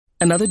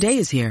Another day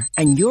is here,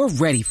 and you're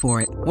ready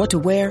for it. What to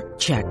wear?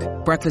 Check.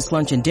 Breakfast,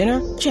 lunch, and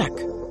dinner? Check.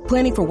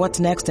 Planning for what's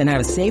next and how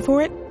to save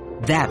for it?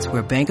 That's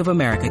where Bank of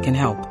America can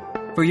help.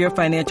 For your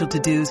financial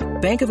to-dos,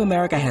 Bank of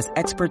America has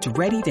experts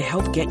ready to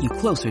help get you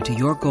closer to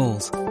your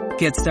goals.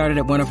 Get started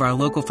at one of our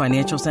local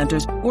financial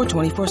centers or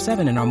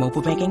 24/7 in our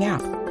mobile banking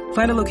app.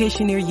 Find a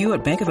location near you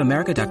at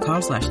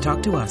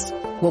bankofamerica.com/talktous.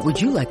 What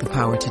would you like the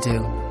power to do?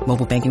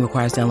 Mobile banking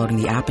requires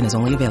downloading the app and is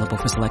only available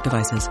for select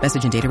devices.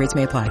 Message and data rates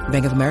may apply.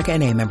 Bank of America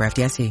N.A., member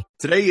FDIC.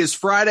 Today is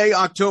Friday,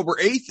 October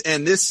 8th,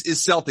 and this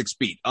is Celtics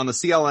Beat on the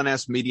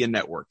CLNS Media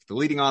Network, the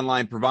leading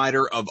online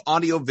provider of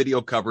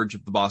audio-video coverage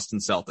of the Boston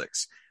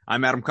Celtics.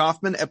 I'm Adam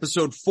Kaufman.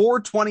 Episode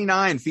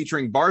 429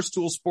 featuring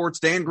Barstool Sports'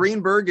 Dan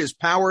Greenberg is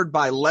powered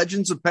by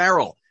Legends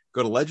Apparel.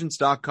 Go to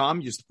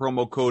legends.com, use the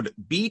promo code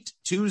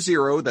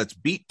BEAT20, that's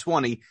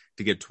BEAT20,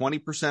 to get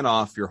 20%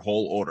 off your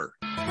whole order.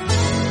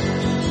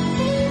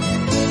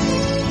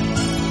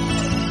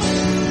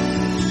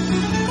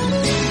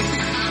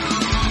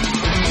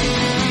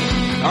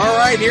 All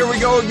right, here we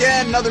go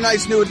again. Another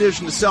nice new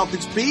edition to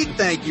Celtics Beat.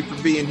 Thank you for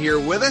being here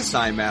with us.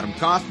 I'm Adam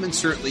Kaufman.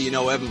 Certainly, you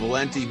know Evan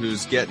Valenti,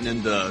 who's getting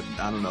into,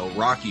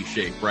 Rocky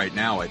shape right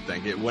now, I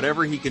think.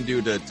 Whatever he can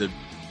do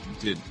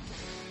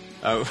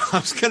I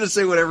was going to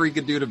say whatever he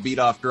could do to beat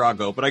off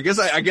Drago, but I guess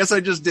I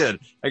just did.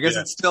 I guess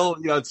It's still,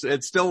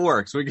 it still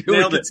works. We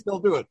can still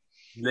do it.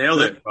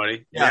 Nailed it,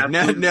 buddy. Yeah,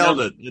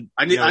 nailed it.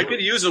 I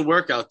could use a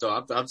workout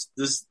though.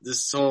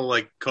 This whole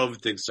like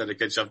COVID thing's trying to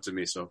catch up to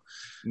me. So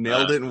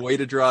nailed it and way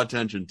to draw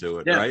attention to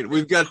it. Yeah. Right.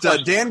 We've got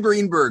Dan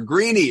Greenberg,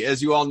 Greeny,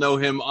 as you all know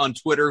him on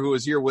Twitter, who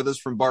is here with us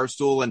from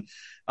Barstool. And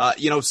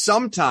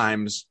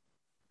sometimes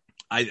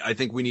I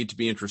think we need to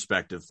be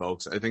introspective,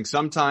 folks. I think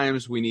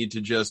sometimes we need to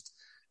just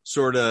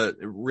sort of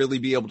really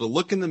be able to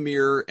look in the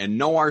mirror and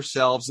know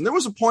ourselves. And there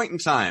was a point in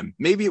time,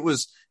 maybe it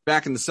was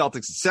back in the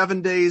Celtics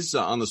 7 days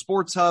on the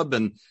Sports Hub,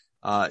 and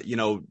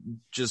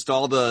just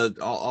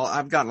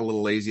I've gotten a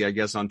little lazy, I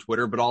guess, on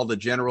Twitter, but all the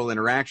general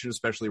interaction,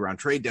 especially around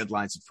trade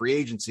deadlines and free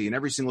agency and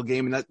every single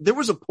game. And that there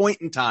was a point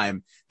in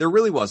time, there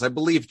really was. I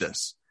believe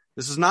this.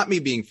 This is not me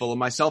being full of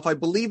myself. I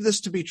believe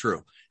this to be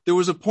true. There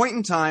was a point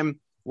in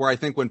time where I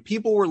think when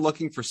people were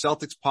looking for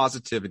Celtics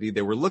positivity,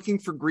 they were looking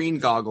for green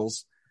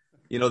goggles.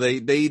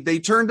 They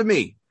turned to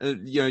me.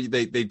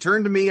 They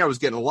turned to me. I was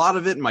getting a lot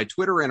of it in my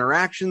Twitter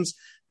interactions.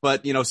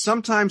 But,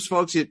 sometimes,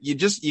 folks,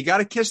 you got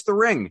to kiss the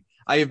ring.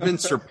 I have been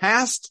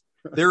surpassed.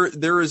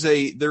 There is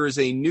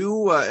a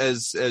new,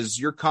 as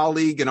your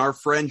colleague and our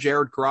friend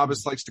Jared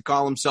Carabas likes to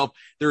call himself,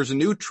 there is a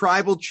new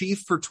tribal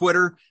chief for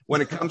Twitter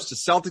when it comes to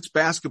Celtics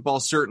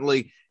basketball,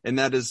 certainly. And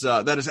that is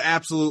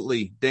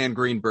absolutely Dan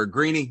Greenberg.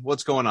 Greeny,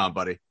 what's going on,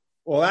 buddy?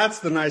 Well, that's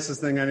the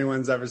nicest thing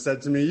anyone's ever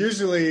said to me.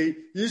 Usually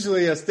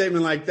a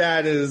statement like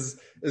that is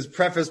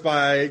prefaced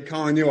by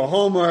calling you a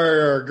homer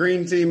or a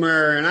green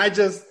teamer. And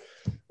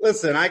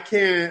listen, I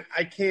can't.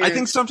 I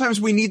think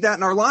sometimes we need that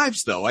in our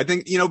lives, though. I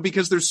think,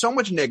 because there's so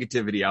much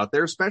negativity out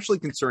there, especially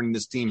concerning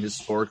this team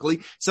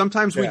historically.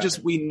 Sometimes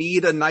we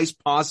need a nice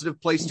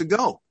positive place to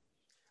go.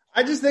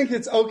 I just think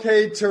it's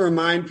okay to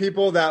remind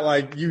people that,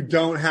 like, you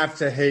don't have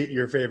to hate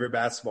your favorite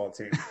basketball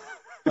team.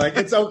 Like,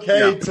 it's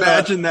okay to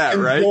imagine that,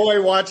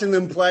 enjoy watching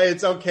them play.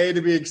 It's okay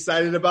to be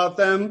excited about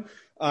them.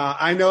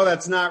 I know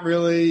that's not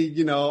really,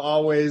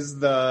 always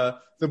the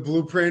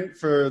blueprint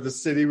for the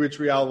city, which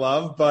we all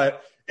love,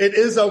 but it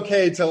is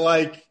okay to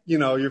like,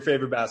 your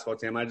favorite basketball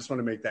team. I just want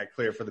to make that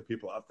clear for the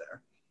people out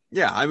there.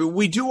 Yeah, I mean,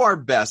 we do our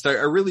best. I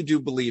really do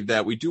believe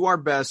that. We do our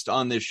best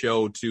on this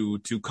show to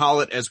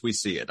call it as we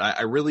see it.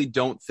 I really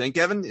don't think,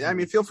 Evan, I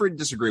mean, feel free to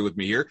disagree with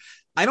me here.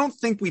 I don't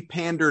think we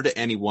pander to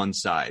any one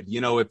side.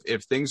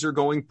 If things are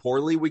going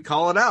poorly, we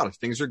call it out. If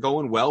things are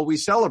going well, we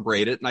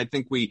celebrate it. And I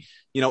think we,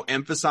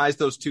 emphasize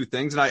those two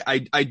things.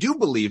 And I do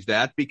believe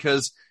that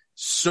because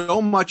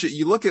so much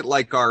you look at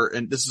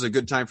and this is a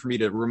good time for me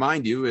to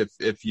remind you,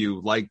 if you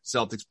like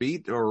Celtics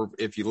Beat or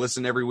if you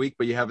listen every week,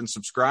 but you haven't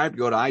subscribed,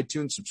 go to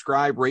iTunes,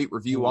 subscribe, rate,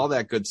 review, all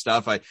that good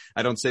stuff. I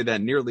don't say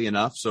that nearly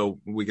enough. So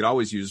we could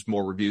always use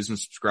more reviews and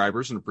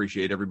subscribers and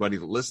appreciate everybody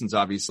that listens,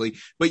 obviously,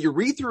 but you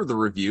read through the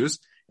reviews.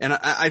 And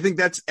I think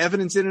that's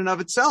evidence in and of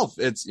itself.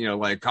 It's,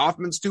 like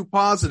Kaufman's too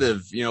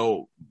positive,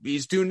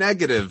 he's too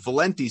negative.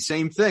 Valenti,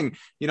 same thing.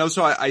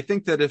 So I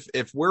think that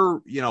if we're,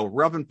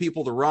 rubbing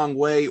people the wrong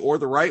way or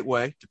the right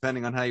way,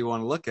 depending on how you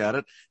want to look at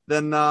it,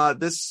 then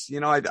this,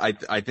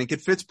 I think it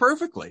fits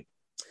perfectly.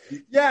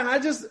 Yeah.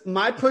 And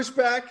my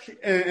pushback,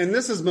 and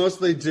this is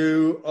mostly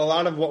due, a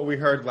lot of what we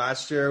heard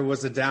last year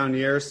was a down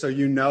year. So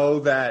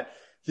that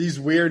these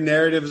weird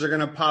narratives are going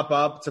to pop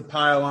up to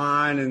pile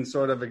on and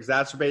sort of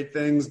exacerbate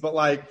things. But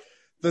like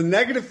the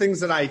negative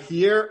things that I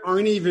hear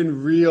aren't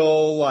even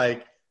real,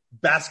 like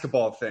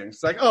basketball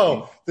things. Like,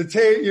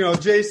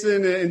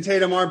 Jason and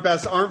Tatum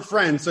aren't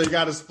friends. So you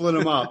got to split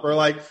them up. Or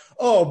like,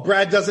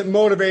 Brad doesn't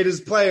motivate his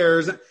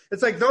players.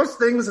 It's like those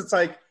things. It's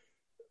like,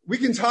 we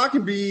can talk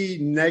and be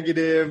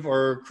negative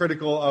or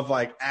critical of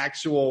like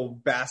actual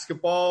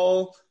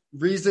basketball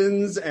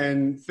reasons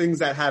and things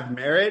that have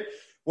merit.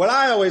 What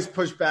I always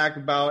push back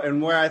about and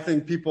where I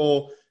think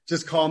people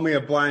just call me a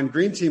blind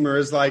green teamer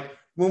is like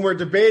when we're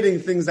debating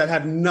things that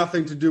have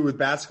nothing to do with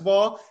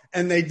basketball,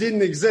 and they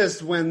didn't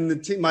exist when the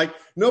team, like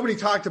nobody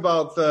talked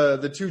about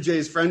the two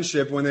J's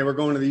friendship when they were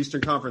going to the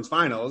Eastern Conference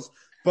Finals.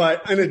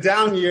 But in a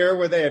down year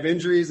where they have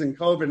injuries and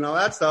COVID and all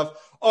that stuff,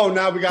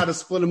 now we got to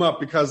split them up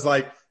because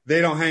like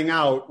they don't hang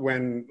out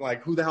when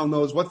like who the hell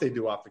knows what they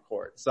do off the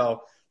court.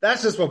 So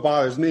that's just what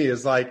bothers me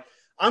is like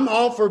I'm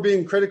all for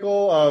being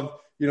critical of,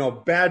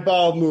 bad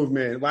ball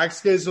movement, lax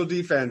schedule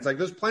defense. Like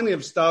there's plenty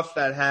of stuff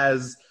that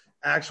has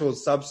actual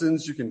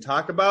substance you can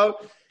talk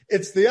about.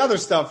 It's the other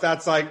stuff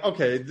that's like,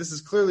 okay, this is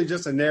clearly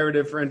just a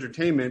narrative for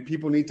entertainment.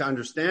 People need to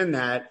understand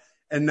that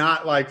and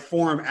not like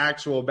form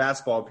actual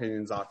basketball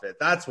opinions off it.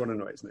 That's what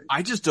annoys me.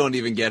 I just don't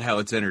even get how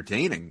it's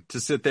entertaining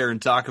to sit there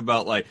and talk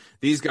about like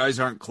these guys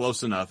aren't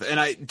close enough.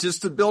 And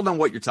just to build on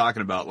what you're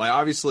talking about, like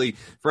obviously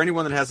for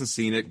anyone that hasn't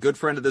seen it, good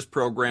friend of this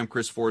program,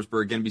 Chris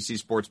Forsberg, NBC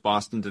Sports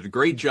Boston, did a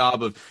great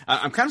job of,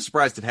 I'm kind of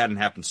surprised it hadn't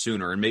happened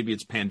sooner. And maybe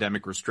it's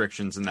pandemic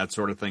restrictions and that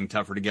sort of thing,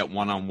 tougher to get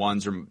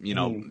one-on-ones or,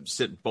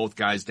 sit both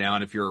guys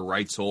down if you're a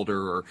rights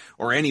holder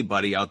or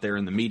anybody out there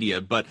in the media.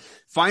 But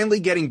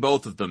finally getting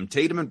both of them,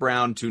 Tatum and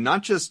Brown, to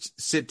not just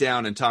sit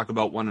down and talk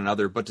about one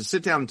another, but to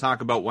sit down and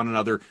talk about one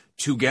another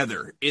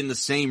together in the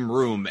same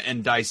room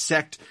and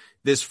dissect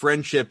this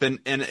friendship. And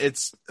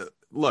it's,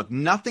 look,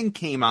 nothing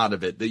came out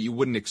of it that you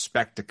wouldn't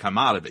expect to come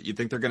out of it. You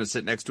think they're going to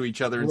sit next to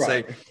each other and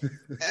say,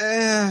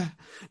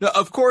 No,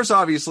 of course,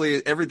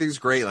 obviously everything's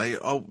great. Like,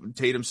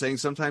 Tatum saying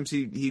sometimes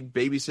he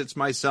babysits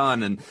my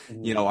son. And,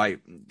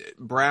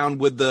 Brown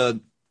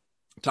with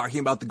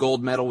talking about the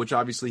gold medal, which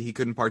obviously he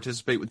couldn't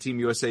participate with Team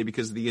USA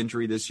because of the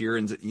injury this year.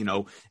 And,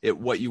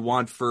 what you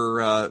want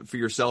for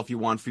yourself, you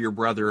want for your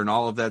brother and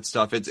all of that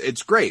stuff.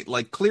 It's great.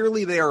 Like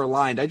clearly they are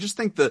aligned. I just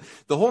think the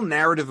whole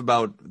narrative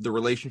about the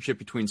relationship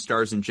between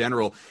stars in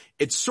general,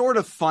 it's sort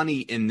of funny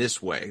in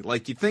this way.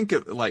 Like you think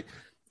of like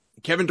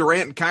Kevin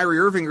Durant and Kyrie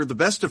Irving are the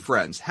best of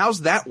friends.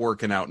 How's that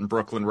working out in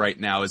Brooklyn right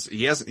now?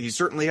 He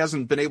certainly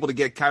hasn't been able to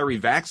get Kyrie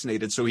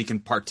vaccinated so he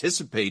can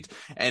participate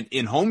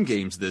in home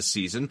games this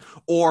season.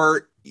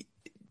 Or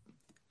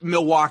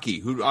Milwaukee,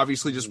 who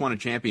obviously just won a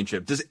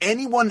championship. Does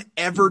anyone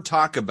ever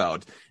talk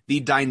about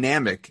the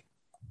dynamic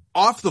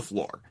off the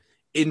floor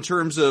in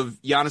terms of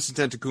Giannis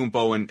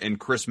Antetokounmpo and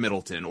Chris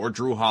Middleton or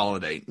Drew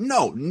Holiday?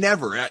 No,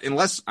 never.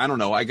 Unless, I don't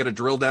know, I got to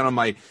drill down on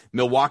my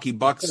Milwaukee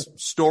Bucks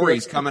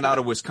stories coming out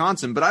of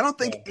Wisconsin. But I don't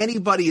think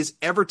anybody is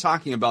ever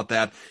talking about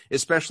that,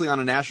 especially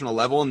on a national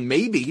level. And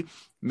maybe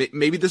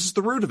this is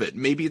the root of it.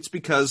 Maybe it's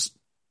because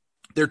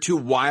they're two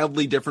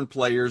wildly different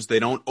players. They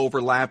don't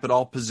overlap at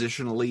all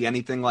positionally,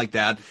 anything like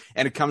that.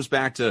 And it comes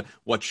back to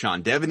what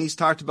Sean Devaney's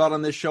talked about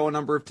on this show a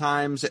number of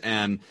times,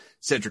 and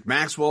Cedric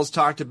Maxwell's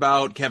talked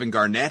about, Kevin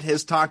Garnett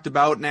has talked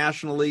about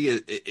nationally.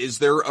 Is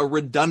there a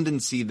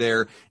redundancy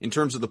there in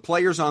terms of the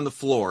players on the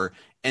floor?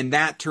 And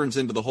that turns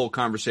into the whole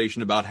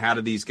conversation about how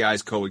do these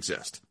guys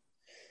coexist?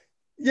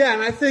 Yeah,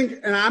 and I think,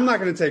 and I'm not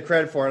going to take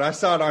credit for it. I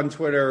saw it on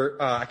Twitter.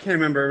 I can't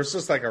remember. It was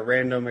just like a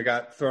random, it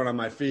got thrown on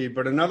my feed.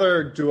 But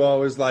another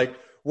duo is like,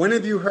 when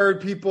have you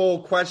heard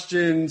people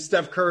question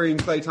Steph Curry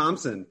and Klay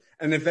Thompson?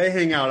 And if they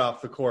hang out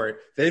off the court,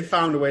 they've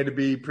found a way to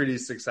be pretty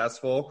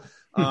successful.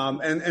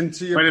 And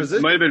to your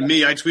position, might have been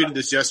me. I tweeted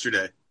this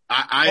yesterday.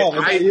 I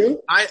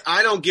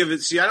don't give it.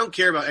 See, I don't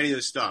care about any of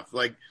this stuff.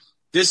 Like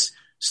this,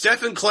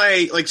 Steph and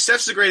Klay, like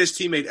Steph's the greatest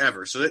teammate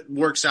ever, so that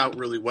works out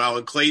really well.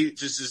 And Klay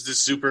just is this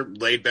super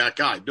laid back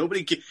guy.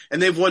 Nobody can,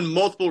 and they've won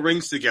multiple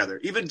rings together.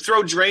 Even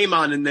throw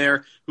Draymond in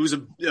there, who's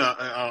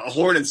a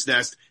hornet's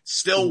nest,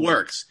 still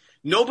works.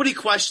 Nobody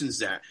questions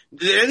that.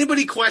 Did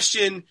anybody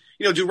question?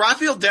 Do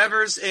Rafael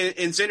Devers and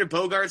Xander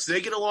Bogaerts, do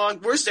they get along?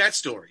 Where's that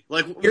story?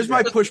 Like, here's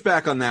my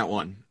pushback on that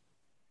one.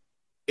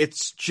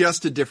 It's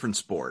just a different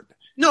sport.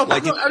 No,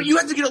 but you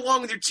have to get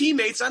along with your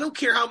teammates. I don't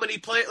care how many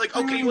play. Like,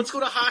 okay, let's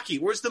go to hockey.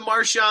 Where's the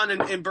Marchand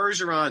and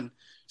Bergeron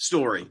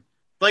story?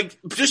 Like,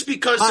 just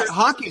because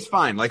hockey's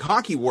fine. Like,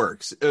 hockey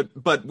works.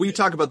 But we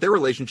talk about their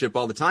relationship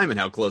all the time and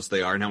how close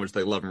they are and how much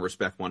they love and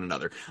respect one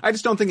another. I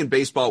just don't think in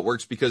baseball it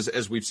works because,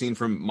 as we've seen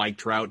from Mike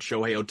Trout,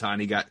 Shohei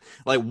Ohtani,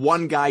 like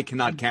one guy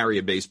cannot carry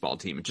a baseball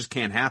team. It just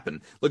can't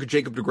happen. Look at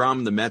Jacob deGrom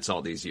and the Mets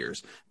all these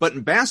years. But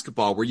in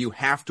basketball, where you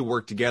have to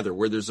work together,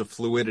 where there's a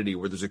fluidity,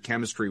 where there's a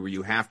chemistry, where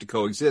you have to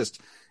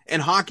coexist.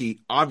 And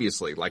hockey,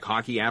 obviously, like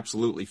hockey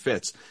absolutely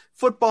fits.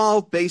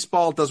 Football,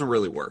 baseball doesn't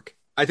really work.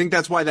 I think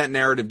that's why that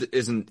narrative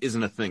isn't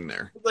a thing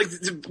there. Like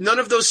none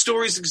of those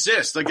stories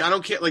exist. Like I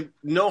don't care. Like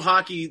no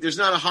hockey. There's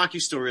not a hockey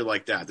story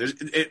like that.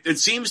 It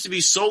seems to be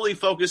solely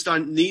focused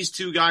on these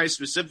two guys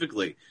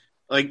specifically.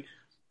 Like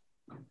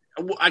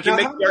I can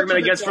make the argument,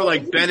 I guess, for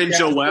like Ben and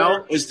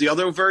Joel is the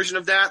other version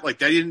of that. Like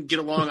they didn't get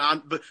along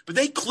on, but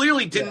they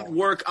clearly didn't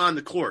work on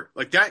the court.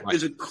 Like that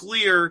is a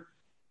clear.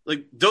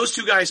 Like those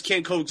two guys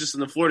can't coexist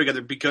on the floor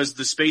together because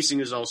the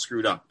spacing is all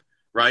screwed up.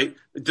 Right?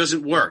 It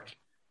doesn't work.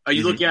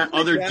 You look at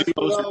other duos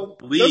in the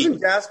league.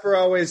 Doesn't Gasper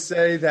always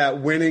say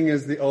that winning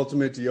is the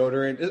ultimate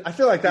deodorant? I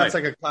feel like that's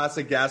like a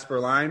classic Gasper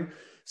line.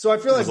 So I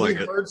feel like we've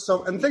heard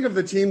and think of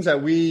the teams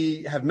that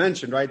we have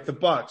mentioned, right? The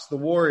Bucks, the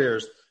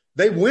Warriors,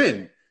 they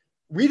win.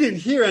 we didn't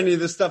hear any of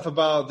this stuff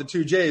about the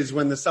two J's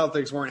when the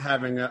Celtics weren't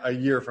having a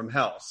year from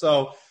hell.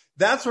 So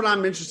that's what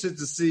I'm interested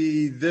to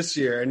see this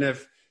year. And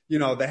if,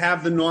 they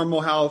have the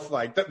normal health,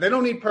 like they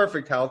don't need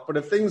perfect health, but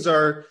if things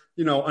are,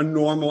 a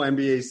normal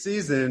NBA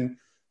season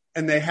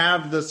and they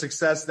have the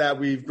success that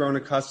we've grown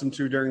accustomed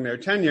to during their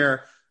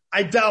tenure,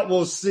 I doubt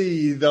we'll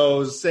see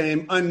those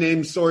same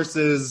unnamed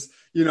sources,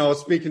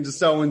 speaking to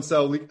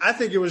so-and-so. I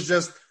think it was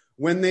just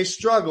when they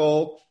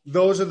struggle,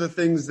 those are the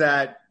things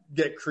that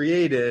get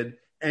created.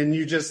 And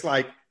you just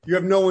you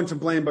have no one to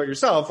blame but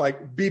yourself,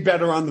 be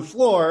better on the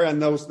floor.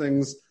 And those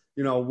things,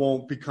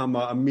 won't become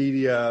a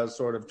media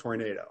sort of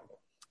tornado.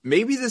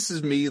 Maybe this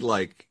is me,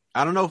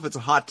 I don't know if it's a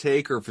hot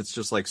take or if it's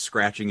just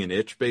scratching an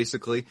itch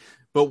basically,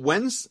 but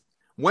when's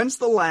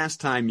the last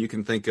time you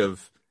can think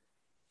of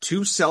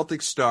two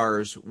Celtic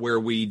stars where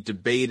we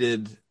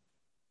debated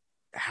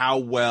how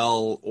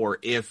well or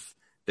if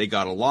they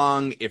got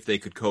along, if they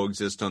could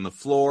coexist on the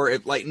floor,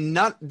 if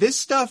not this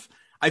stuff.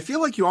 I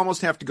feel like you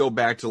almost have to go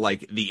back to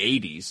the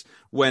 80s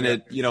when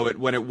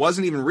when it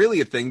wasn't even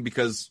really a thing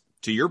because,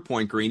 to your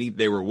point, Greeny,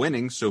 they were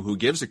winning, so who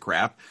gives a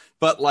crap?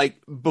 But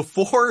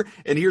before,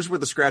 and here's where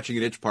the scratching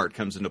an itch part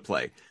comes into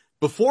play.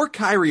 Before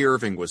Kyrie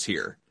Irving was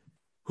here,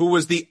 who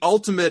was the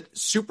ultimate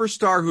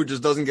superstar who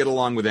just doesn't get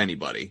along with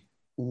anybody,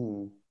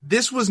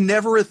 this was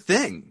never a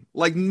thing.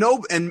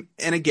 And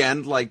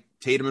again,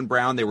 Tatum and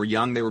Brown, they were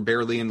young, they were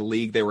barely in the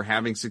league, they were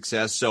having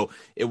success, so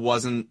it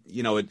wasn't,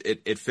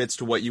 it fits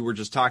to what you were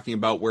just talking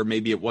about where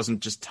maybe it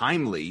wasn't just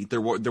timely,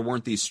 there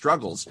weren't these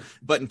struggles.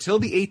 But until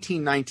the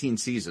 18-19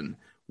 season,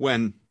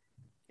 when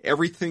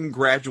everything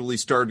gradually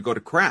started to go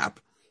to crap,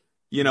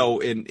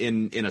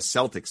 in a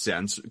Celtic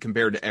sense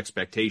compared to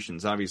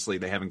expectations. Obviously,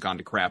 they haven't gone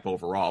to crap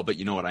overall, but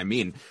you know what I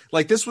mean.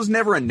 This was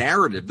never a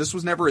narrative. This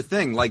was never a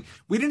thing.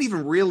 We didn't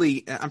even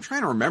really. I'm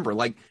trying to remember.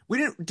 We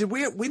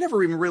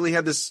never even really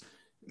had this.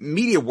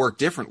 Media work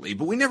differently,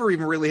 but we never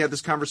even really had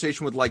this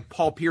conversation with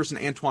Paul Pierce and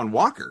Antoine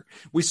Walker.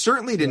 We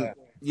certainly didn't.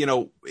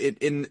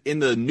 In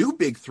the new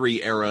Big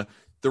Three era,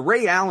 the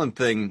Ray Allen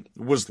thing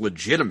was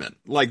legitimate.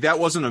 That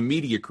wasn't a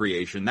media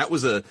creation. That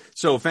was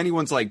so if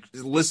anyone's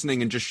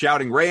listening and just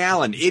shouting, Ray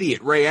Allen,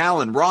 idiot, Ray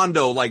Allen,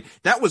 Rondo,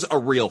 that was a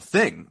real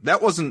thing.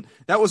 That wasn't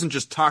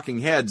just talking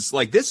heads.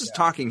 This is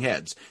talking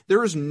heads.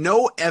 There is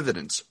no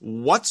evidence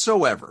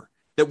whatsoever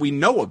that we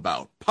know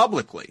about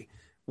publicly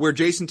where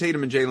Jason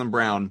Tatum and Jaylen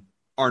Brown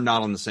are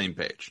not on the same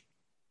page.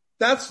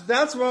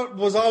 That's what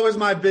was always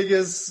my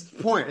biggest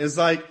point is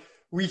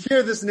we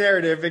hear this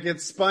narrative, it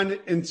gets spun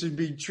into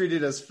be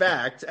treated as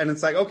fact. And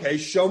it's okay,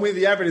 show me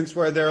the evidence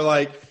where they're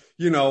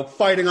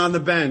fighting on the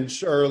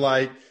bench or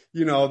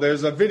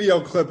there's a video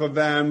clip of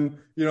them,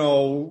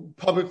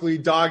 publicly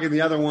dogging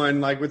the other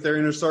one, with their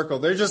inner circle.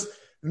 They're just,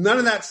 none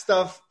of that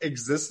stuff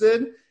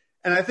existed.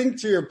 And I think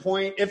to your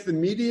point, if the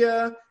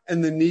media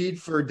and the need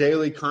for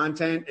daily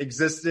content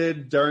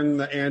existed during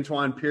the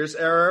Antoine Pierce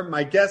era,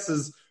 my guess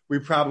is we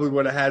probably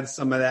would have had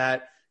some of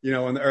that, in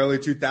the early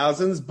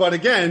 2000s. But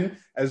again,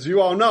 as you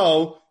all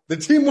know, the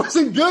team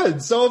wasn't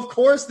good. So of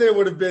course there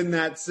would have been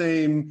that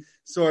same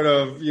sort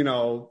of,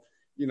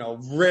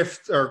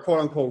 rift or quote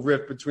unquote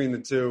rift between the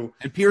two.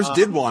 And Pierce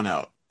did want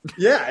out.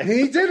 Yeah, and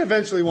he did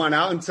eventually want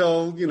out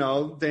until, Kevin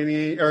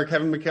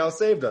McHale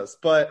saved us.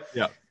 But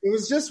yeah.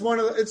 It's just one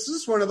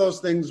of those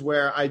things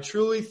where I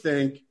truly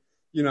think,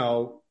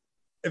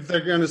 if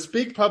they're going to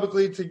speak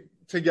publicly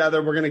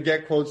together, we're going to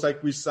get quotes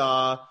like we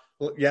saw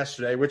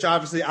yesterday, which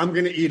obviously I'm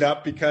going to eat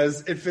up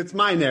because it fits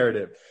my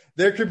narrative.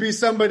 There could be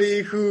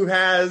somebody who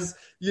has,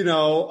 a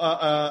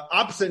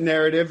opposite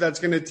narrative that's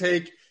going to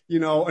take,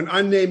 an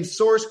unnamed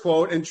source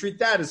quote and treat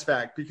that as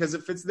fact because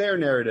it fits their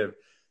narrative.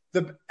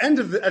 At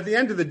the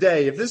end of the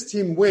day, if this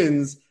team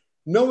wins,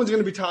 no one's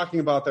going to be talking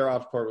about their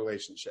off-court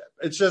relationship.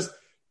 It's just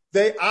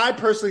I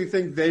personally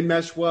think they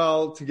mesh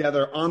well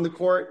together on the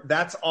court.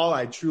 That's all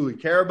I truly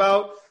care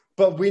about.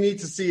 But we need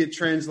to see it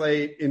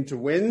translate into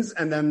wins,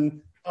 and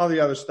then all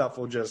the other stuff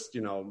will just,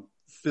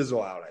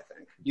 fizzle out, I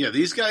think. Yeah,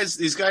 these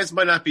guys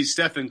might not be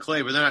Steph and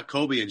Clay, but they're not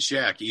Kobe and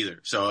Shaq either.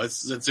 So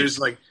there's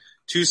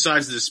two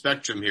sides of the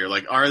spectrum here.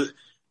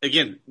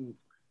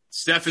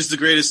 Steph is the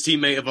greatest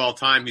teammate of all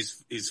time.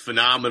 He's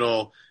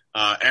phenomenal.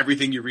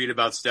 Everything you read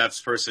about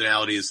Steph's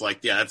personality is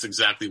that's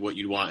exactly what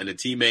you'd want in a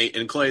teammate.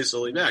 And Clay is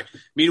solely back.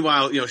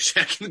 Meanwhile,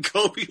 Shaq and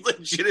Kobe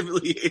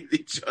legitimately hate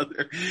each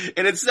other.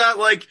 And it's not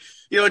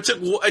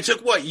it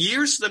took what,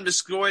 years for them to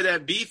score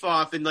that beef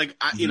off. And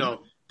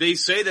they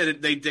say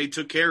that they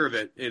took care of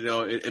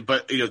it,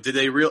 but did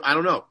they I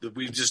don't know.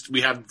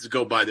 We have to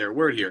go by their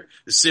word here.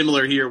 It's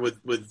similar here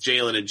with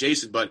Jaylen and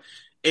Jason, but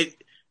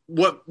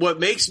what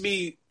makes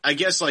me, I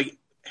guess,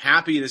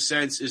 happy in a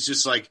sense is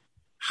just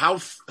how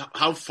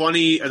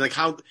funny and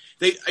how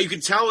you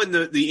can tell in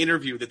the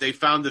interview that they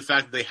found the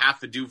fact that they have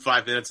to do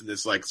 5 minutes in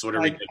this sort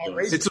of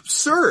ridiculous. It's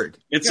absurd.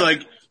 It's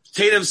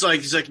Tatum's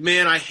he's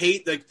man, I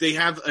hate they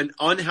have an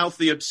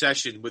unhealthy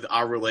obsession with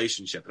our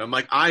relationship. And I'm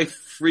I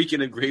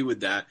freaking agree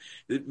with that.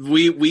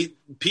 We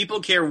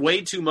people care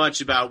way too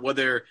much about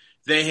whether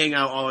they hang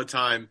out all the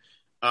time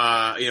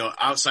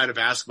outside of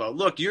basketball.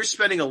 Look, you're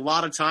spending a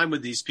lot of time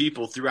with these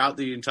people throughout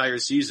the entire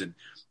season.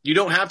 You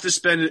don't have to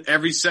spend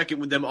every second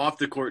with them off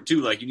the court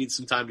too. Like, you need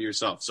some time to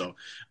yourself. So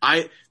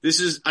I'm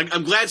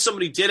glad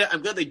somebody did it.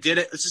 I'm glad they did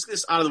it. Let's just get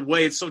this out of the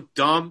way. It's so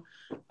dumb.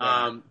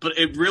 But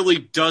it really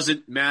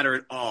doesn't matter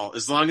at all.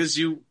 As long as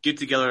you get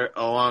together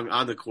along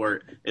on the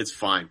court, it's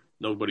fine.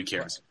 Nobody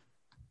cares.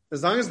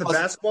 As long as the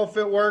basketball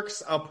fit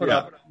works, I'll put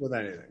up with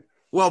anything.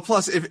 Well,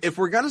 plus, if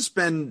we're going to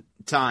spend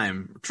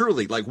time,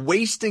 truly, like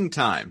wasting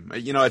time,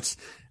 it's,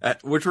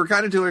 which we're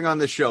kind of doing on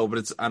this show, but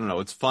it's, I don't know,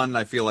 it's fun.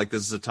 I feel like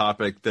this is a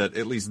topic that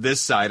at least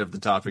this side of the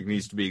topic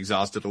needs to be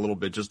exhausted a little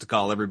bit just to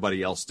call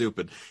everybody else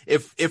stupid.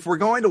 If we're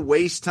going to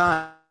waste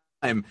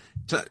time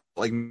to,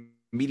 like,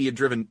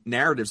 media-driven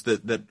narratives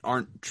that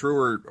aren't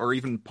true or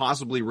even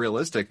possibly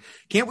realistic,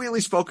 can't we at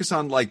least focus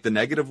on, like, the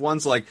negative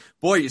ones? Like,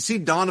 boy, you see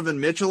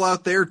Donovan Mitchell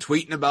out there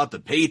tweeting about the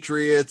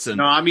Patriots, and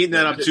no, I'm eating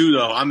that up too,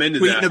 though. I'm into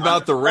tweeting that.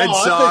 About the Red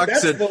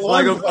Sox, and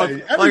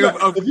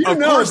of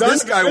course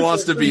this guy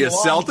wants to be a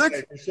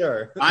Celtic.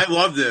 Sure. I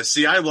love this.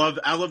 See, I love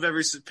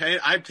every.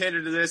 I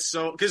painted to this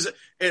because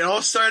it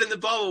all started in the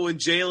bubble when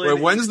Jalen.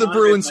 Wait, when's the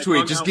Bruins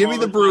tweet? Just give me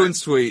the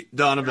Bruins tweet,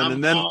 Donovan,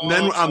 and then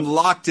I'm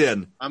locked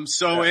in. I'm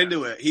so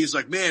into it. He's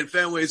like, man,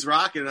 Fenway's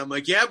rocking. And I'm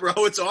like, yeah, bro,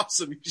 it's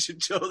awesome. You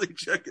should totally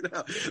check it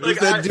out. Like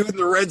that dude in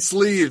the red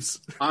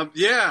sleeves.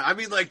 Yeah, I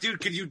mean, like, dude,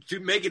 could you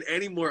make it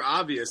any more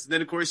obvious? And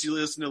then, of course, you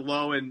listen to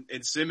Lowe and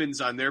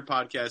Simmons on their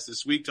podcast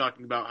this week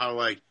talking about how,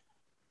 like,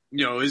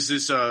 is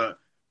this a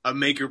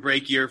make or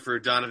break year for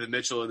Donovan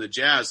Mitchell and the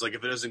Jazz? Like,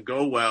 if it doesn't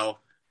go well,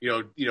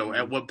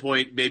 at what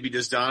point maybe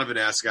does Donovan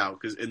ask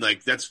out?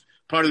 That's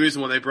part of the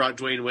reason why they brought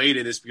Dwayne Wade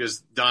in is because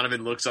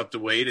Donovan looks up to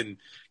Wade, and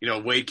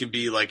Wade can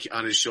be like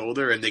on his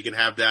shoulder, and they can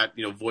have that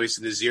voice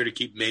in his ear to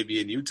keep maybe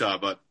in Utah.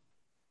 But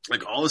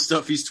like all the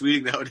stuff he's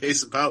tweeting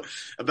nowadays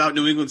about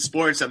New England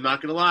sports, I'm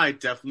not gonna lie,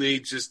 definitely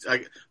just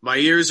my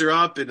ears are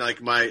up, and like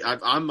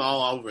I'm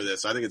all over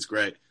this. I think it's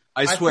great.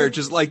 I swear,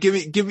 just like give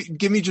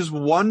me just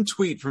one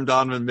tweet from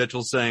Donovan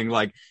Mitchell saying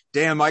like,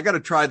 "Damn, I got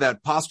to try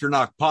that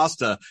Pasternak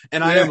pasta,"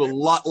 and I am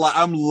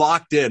I'm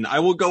locked in. I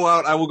will go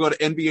out. I will go to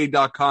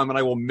NBA.com and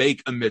I will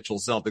make a Mitchell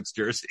Celtics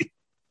jersey.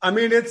 I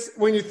mean, it's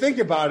when you think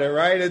about it,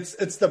 right?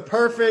 It's the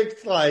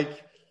perfect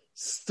like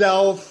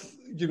stealth,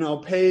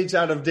 page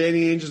out of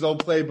Danny Ainge's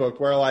old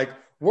playbook where like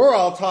we're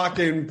all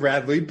talking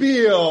Bradley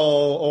Beal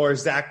or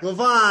Zach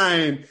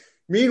LaVine.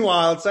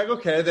 Meanwhile, it's like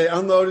okay, they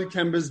unloaded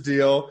Kemba's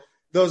deal.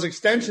 Those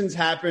extensions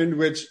happened,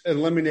 which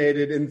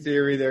eliminated, in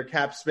theory, their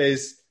cap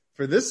space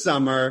for this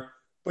summer.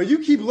 But you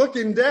keep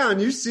looking down.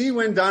 You see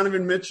when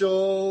Donovan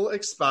Mitchell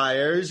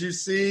expires. You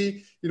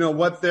see,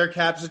 what their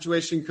cap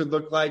situation could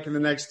look like in the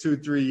next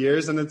 2-3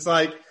 years. And it's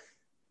like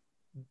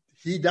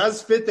he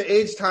does fit the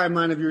age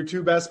timeline of your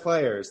two best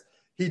players.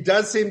 He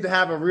does seem to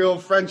have a real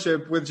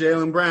friendship with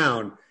Jaylen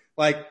Brown.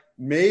 Like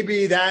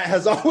maybe that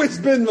has always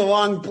been the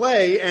long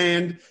play.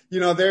 And,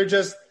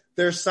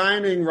 they're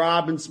signing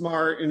Rob and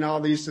Smart and all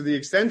these to the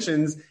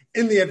extensions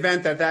in the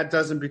event that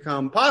doesn't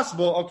become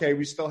possible. Okay,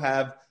 we still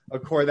have a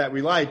core that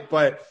we like.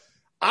 But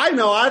I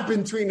know I've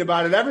been tweeting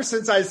about it ever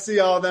since I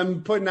see all of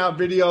them putting out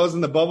videos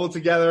in the bubble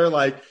together,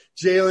 like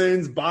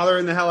Jalen's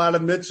bothering the hell out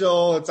of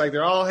Mitchell. It's like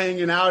they're all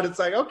hanging out. It's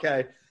like,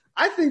 okay,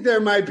 I think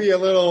there might be a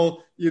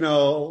little,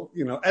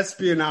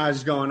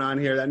 espionage going on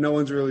here that no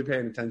one's really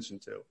paying attention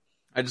to.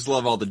 I just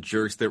love all the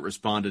jerks that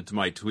responded to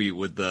my tweet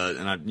with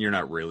you're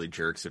not really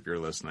jerks if you're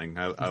listening.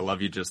 I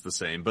love you just the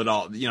same, but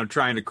all,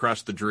 trying to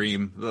crush the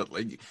dream.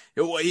 Like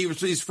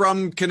he's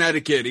from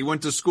Connecticut. He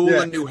went to school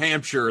in New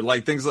Hampshire,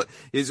 like things like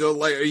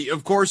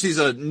of course he's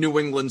a New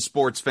England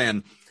sports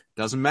fan.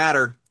 Doesn't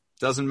matter.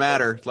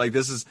 Like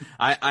this is,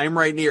 I'm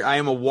right near, I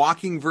am a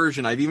walking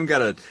version. I've even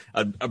got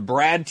a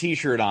Brad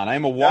t-shirt on. I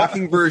am a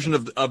walking version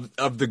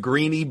of the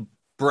Greeny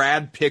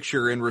Brad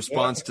picture in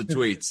response to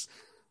tweets.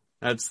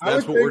 That's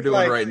what we're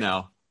doing right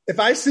now. If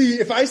I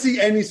see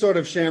any sort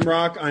of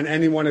Shamrock on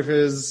any one of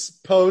his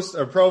posts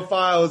or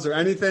profiles or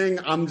anything,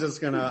 I'm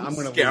gonna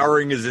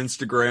scouring his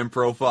Instagram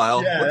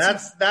profile. Yeah,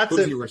 that's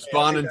who's he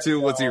responding to?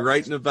 What's he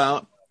writing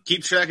about?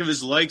 Keep track of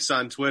his likes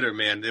on Twitter,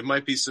 man. There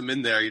might be some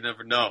in there. You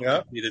never know.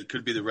 Yep. It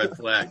could be the red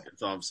flag.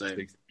 That's all I'm saying.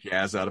 Take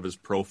jazz out of his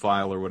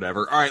profile or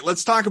whatever. All right,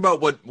 let's talk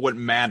about what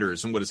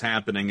matters and what is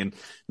happening, and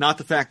not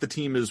the fact the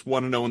team is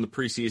 1-0 in the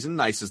preseason,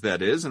 nice as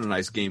that is, and a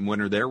nice game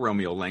winner there,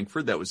 Romeo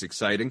Langford. That was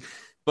exciting.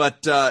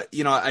 But,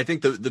 I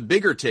think the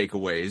bigger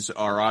takeaways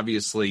are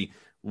obviously,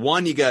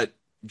 one, you got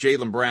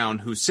Jaylen Brown,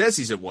 who says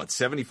he's at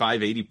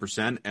 75,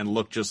 80% and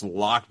looked just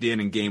locked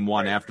in game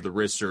one after the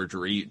wrist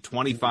surgery,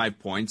 25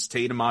 points.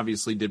 Tatum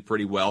obviously did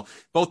pretty well.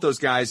 Both those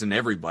guys and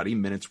everybody,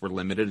 minutes were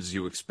limited as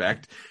you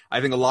expect.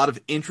 I think a lot of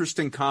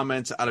interesting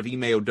comments out of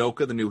Ime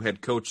Udoka, the new head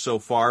coach so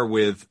far,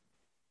 with,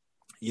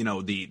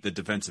 the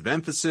defensive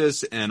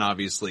emphasis and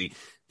obviously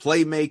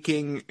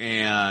playmaking,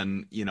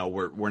 and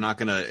we're not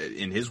gonna,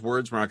 in his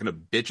words, we're not gonna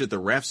bitch at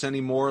the refs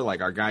anymore.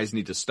 Like our guys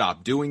need to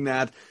stop doing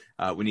that.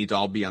 We need to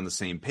all be on the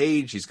same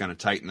page. He's going to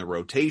tighten the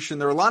rotation.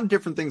 There are a lot of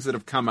different things that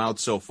have come out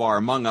so far,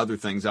 among other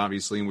things,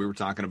 obviously, and we were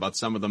talking about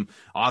some of them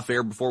off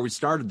air before we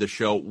started the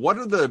show. What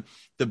are the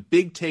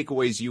big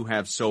takeaways you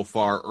have so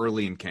far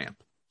early in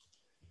camp?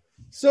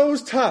 So it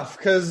was tough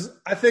because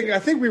I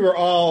think we were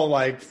all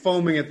like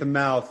foaming at the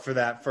mouth for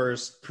that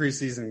first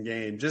preseason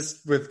game,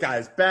 just with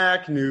guys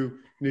back, new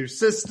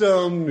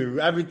system, new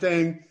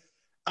everything.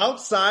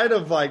 Outside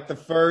of like the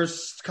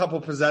first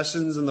couple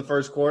possessions in the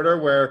first quarter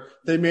where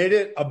they made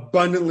it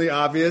abundantly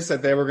obvious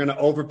that they were going to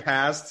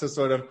overpass to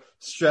sort of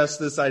stress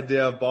this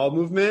idea of ball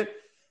movement,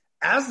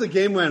 as the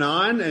game went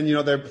on and,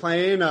 they're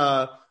playing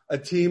a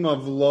team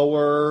of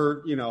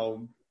lower,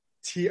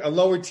 a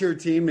lower tier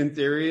team in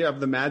theory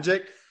of the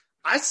Magic,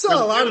 I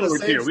saw a lot of the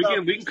same tier.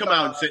 stuff. We can come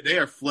out and say they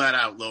are flat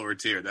out lower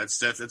tier.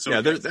 That's okay.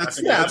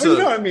 But you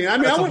know what I mean. I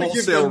want to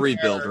give them wholesale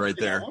rebuild right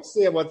there. We'll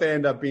see what they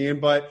end up being,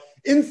 but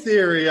in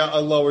theory, a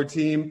lower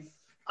team.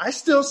 I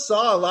still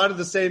saw a lot of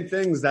the same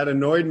things that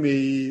annoyed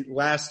me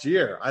last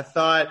year. I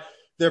thought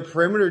their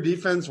perimeter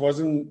defense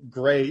wasn't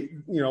great.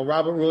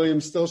 Robert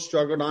Williams still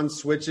struggled on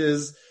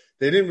switches.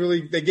 They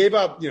gave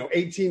up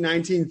 18,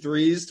 19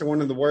 threes to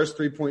one of the worst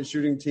 3-point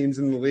shooting teams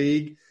in the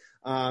league.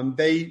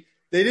 They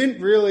didn't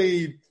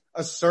really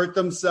assert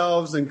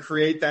themselves and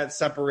create that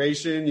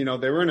separation.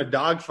 They were in a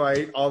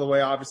dogfight all the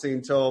way, obviously,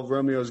 until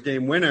Romeo's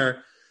game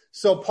winner.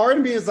 So part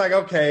of me is like,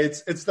 okay,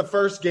 it's the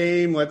first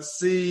game. Let's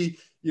see.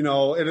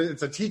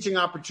 It's a teaching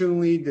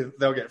opportunity.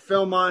 They'll get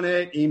film on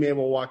it. Ime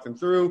will walk them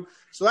through.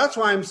 So that's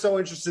why I'm so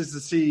interested to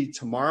see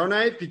tomorrow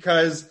night,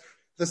 because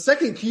the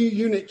second key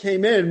unit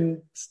came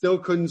in, still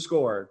couldn't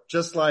score,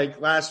 just like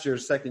last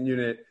year's second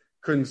unit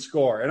couldn't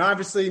score. And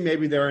obviously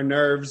maybe there are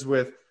nerves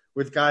with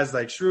guys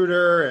like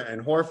Schroeder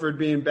and Horford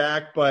being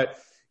back. But,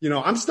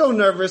 I'm still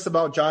nervous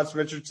about Josh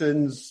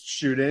Richardson's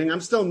shooting.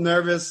 I'm still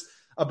nervous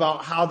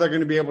about how they're going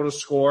to be able to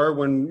score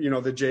when,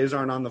 the Jays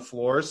aren't on the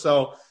floor.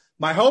 So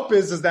my hope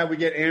is that we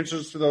get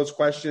answers to those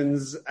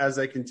questions as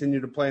they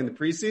continue to play in the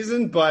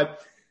preseason. But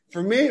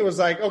for me, it was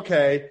like,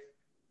 okay,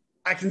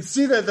 I can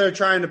see that they're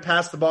trying to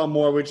pass the ball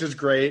more, which is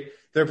great.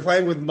 They're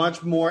playing with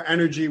much more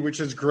energy, which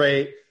is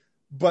great.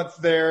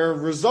 But their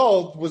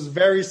result was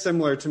very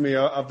similar to me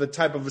of the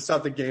type of a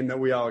Celtic game that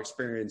we all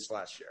experienced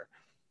last year.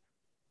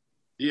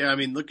 Yeah, I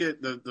mean, look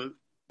at the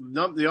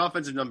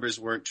offensive numbers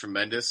weren't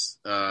tremendous.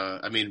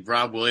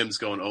 Rob Williams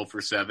going 0 for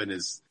 7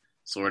 is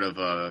sort of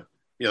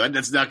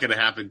that's not going to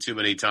happen too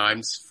many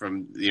times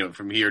from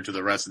here to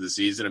the rest of the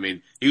season. I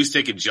mean, he was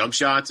taking jump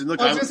shots, and look,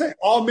 I was going to say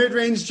all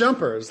mid-range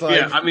jumpers.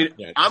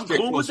 I'm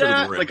cool with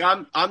that. Like,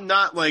 I'm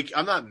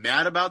not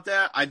mad about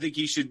that. I think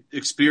he should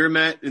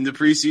experiment in the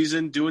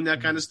preseason doing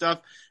that kind of stuff.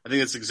 I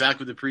think that's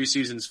exactly what the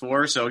preseason's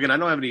for. So again, I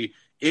don't have any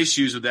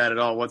issues with that at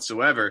all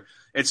whatsoever.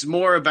 It's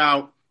more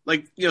about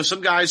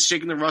some guys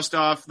shaking the rust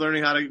off,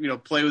 learning how to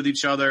play with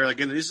each other. Like,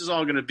 and this is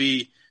all going to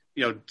be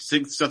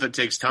stuff that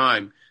takes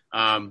time.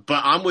 But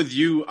I'm with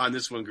you on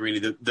this one,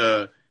 Greeny.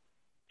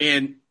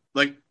 I'm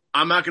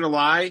not going to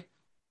lie.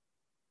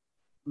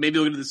 Maybe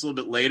we'll get into this a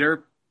little bit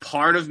later.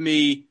 Part of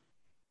me,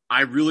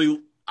 I'm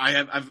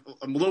a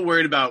little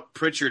worried about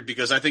Pritchard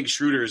because I think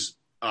Schroeder's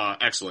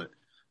excellent.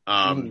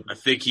 I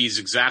think he's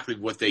exactly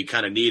what they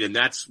kind of need, and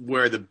that's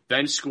where the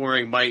bench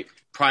scoring might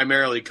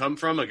primarily come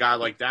from, a guy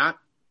like that.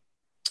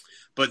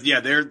 But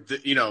yeah,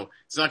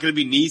 it's not going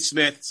to be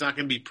Neesmith. It's not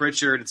going to be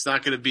Pritchard. It's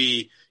not going to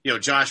be,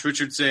 Josh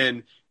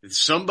Richardson.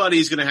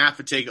 Somebody's going to have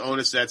to take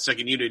onus of that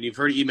second unit. And you've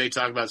heard Ime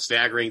talk about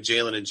staggering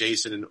Jalen and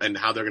Jason and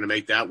how they're going to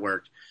make that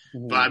work.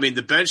 Mm-hmm. But I mean,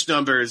 the bench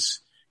numbers,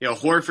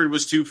 Horford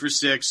was 2 for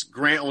 6.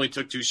 Grant only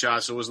took 2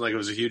 shots, so it wasn't like it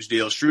was a huge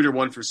deal. Schroeder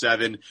 1 for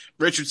 7.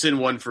 Richardson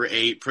 1 for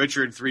 8.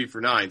 Pritchard 3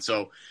 for 9.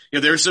 So,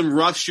 there's some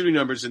rough shooting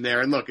numbers in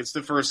there. And look, it's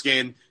the first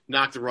game.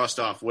 Knock the rust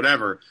off,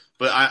 whatever.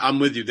 But I'm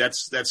with you. That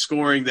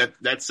scoring,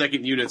 that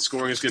second unit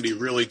scoring is going to be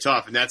really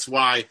tough. And that's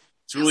why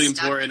it's really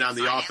important on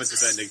the offensive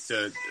end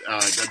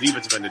the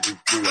defensive end to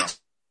do well.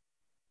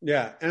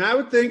 Yeah. And I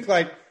would think,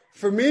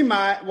 for me,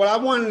 what I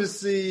wanted to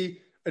see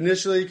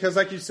initially, because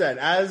like you said,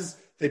 as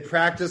they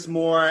practice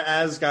more,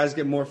 as guys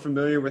get more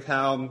familiar with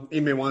how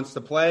Ime wants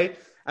to play,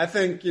 I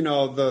think,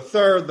 the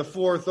third, the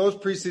fourth, those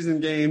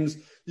preseason games,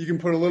 you can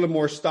put a little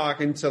more stock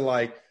into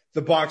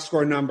the box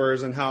score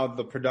numbers and how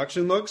the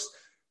production looks.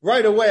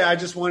 Right away, I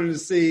just wanted to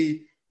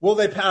see, will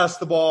they pass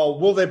the ball?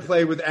 Will they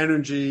play with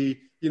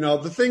energy?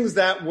 The things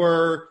that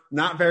were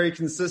not very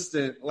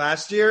consistent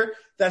last year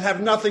that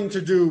have nothing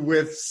to do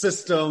with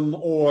system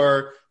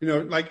or, you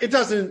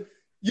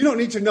don't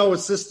need to know a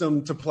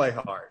system to play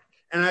hard.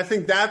 And I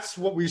think that's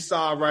what we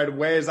saw right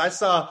away is I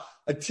saw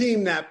a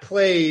team that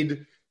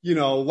played,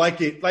 like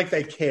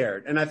they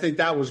cared. And I think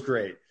that was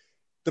great.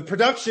 The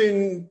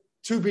production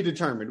to be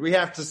determined. We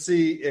have to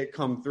see it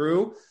come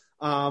through.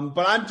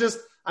 But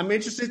I'm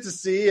interested to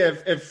see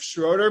if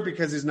Schroeder,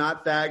 because he's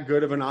not that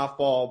good of an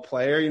off-ball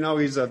player,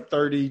 he's a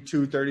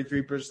 32,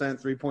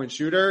 33% 3-point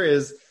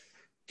shooter,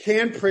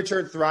 can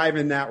Pritchard thrive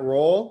in that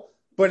role?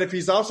 But if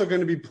he's also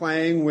going to be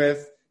playing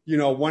with,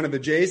 one of the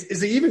Jays,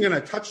 is he even going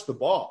to touch the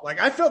ball? Like,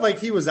 I felt like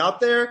he was out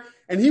there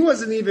and he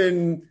wasn't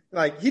even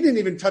like, he didn't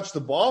even touch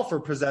the ball for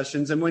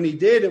possessions. And when he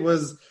did, it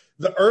was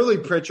the early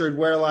Pritchard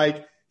where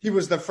like he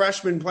was the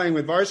freshman playing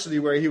with varsity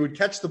where he would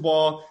catch the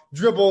ball,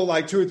 dribble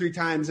like 2 or 3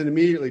 times and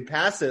immediately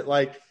pass it.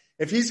 Like,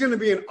 if he's going to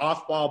be an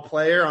off-ball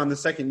player on the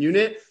second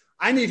unit,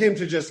 I need him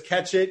to just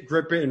catch it,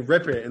 grip it, and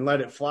rip it and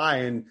let it fly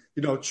and,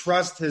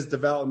 trust his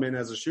development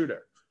as a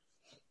shooter.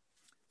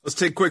 Let's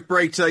take a quick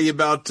break, tell you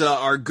about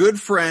our good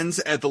friends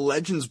at the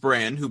Legends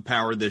brand who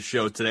powered this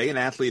show today, an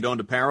athlete-owned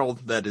apparel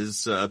that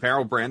is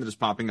apparel brand that is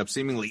popping up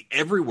seemingly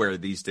everywhere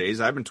these days.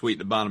 I've been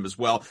tweeting about them as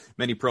well.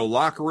 Many pro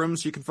locker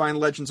rooms you can find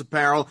Legends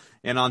apparel,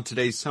 and on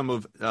today's some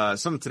of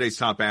today's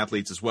top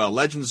athletes as well.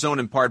 Legends owned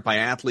in part by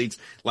athletes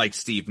like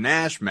Steve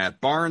Nash, Matt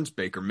Barnes,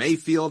 Baker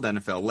Mayfield,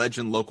 NFL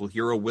legend, local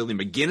hero Willie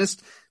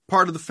McGinnis,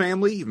 part of the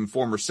family, even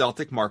former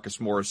Celtic Marcus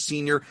Morris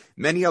Sr.,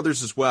 many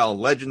others as well.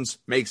 Legends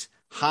makes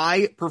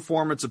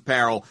high-performance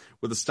apparel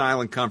with a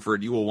style and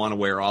comfort you will want to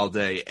wear all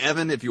day.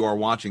 Evan, if you are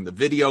watching the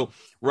video,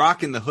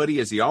 rocking the hoodie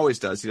as he always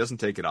does. He doesn't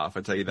take it off.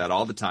 I tell you that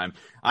all the time.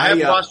 I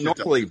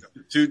normally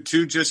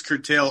to just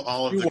curtail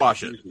all of you the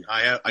wash it.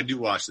 I do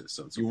wash this.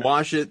 So you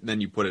wash it, then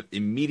you put it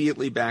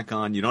immediately back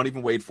on. You don't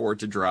even wait for it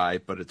to dry,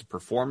 but it's a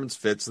performance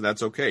fit, so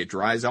that's okay. It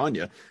dries on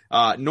you.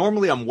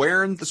 Normally, I'm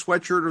wearing the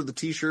sweatshirt or the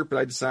T-shirt, but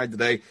I decided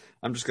today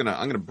I'm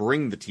gonna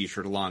bring the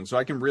T-shirt along so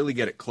I can really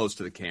get it close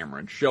to the camera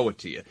and show it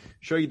to you.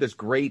 Show you this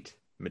great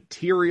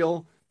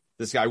material.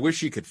 I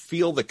wish you could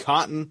feel the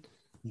cotton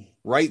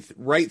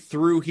right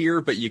through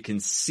here, but you can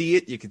see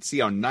it. You can see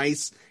how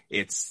nice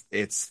it's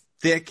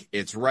thick.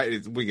 It's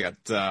right. We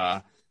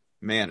got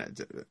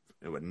Nike.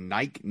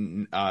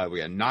 We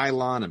got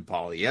nylon and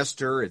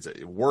polyester.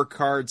 It's work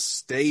hard,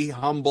 stay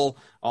humble.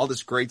 All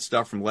this great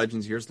stuff from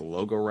Legends. Here's the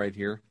logo right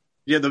here.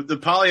 Yeah, the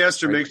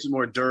polyester makes it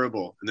more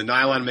durable, and the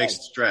nylon makes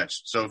it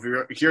stretch. So if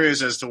you're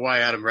curious as to why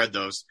Adam read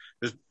those,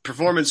 the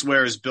performance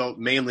wear is built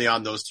mainly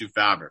on those two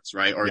fabrics,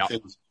 right? Or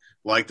things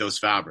like those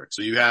fabrics.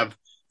 So you have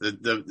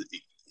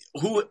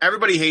who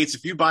everybody hates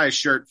if you buy a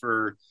shirt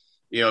for,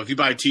 if you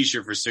buy a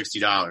T-shirt for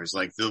 $60,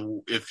 like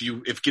if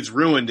it gets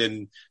ruined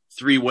in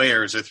 3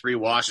 wears or 3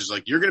 washes,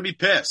 like you're gonna be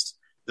pissed.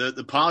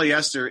 The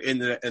polyester in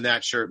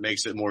that shirt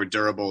makes it more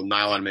durable.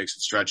 Nylon makes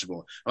it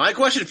stretchable. My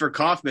question for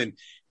Kaufman.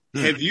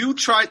 Have you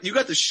tried? You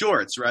got the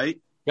shorts, right?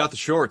 Got the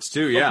shorts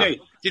too, yeah. Okay.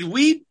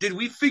 Did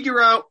we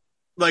figure out,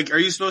 like, are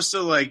you supposed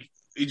to, like,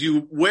 do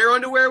you wear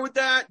underwear with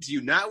that? Do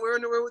you not wear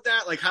underwear with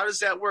that? Like, how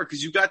does that work?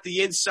 Because you got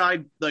the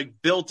inside like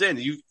built in.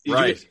 You know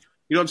what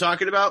I'm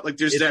talking about? Like,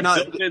 there's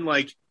built in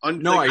like.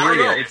 No, I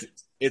hear you.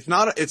 It's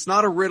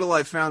not a riddle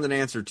I've found an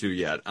answer to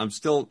yet.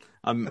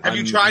 Have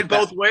you tried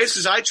both ways?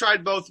 Because I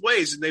tried both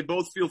ways and they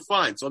both feel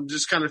fine. So I'm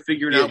just kind of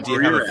figuring out. Do you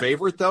have a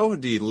favorite though?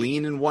 Do you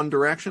lean in one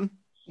direction?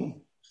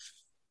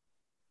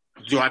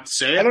 Do I have to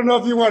say it? I don't know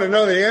if you want to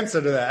know the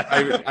answer to that.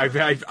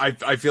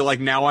 I feel like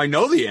now I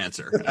know the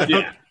answer.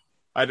 Yeah.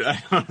 I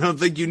don't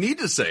think you need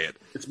to say it.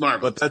 It's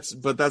marvelous.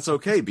 But that's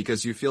okay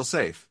because you feel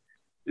safe.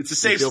 It's a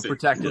safe You feel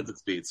protected.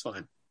 It's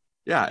fine.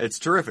 Yeah, it's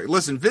terrific.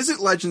 Listen, visit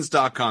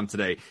legends.com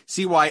today.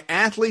 See why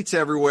athletes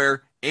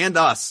everywhere and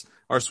us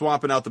are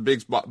swapping out the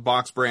big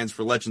box brands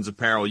for Legends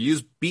apparel.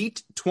 Use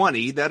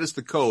BEAT20, that is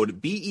the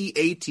code,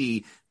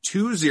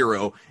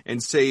 BEAT20,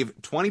 and save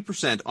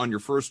 20% on your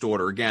first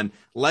order. Again,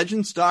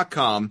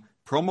 legends.com,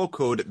 promo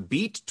code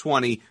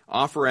BEAT20.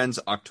 Offer ends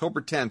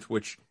October 10th,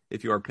 which,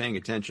 if you are paying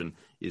attention,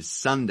 is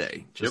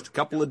Sunday. Just a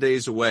couple of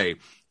days away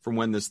from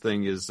when this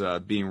thing is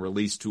being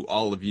released to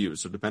all of you.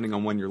 So depending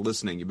on when you're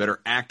listening, you better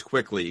act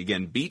quickly.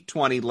 Again,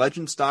 BEAT20,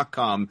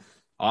 legends.com.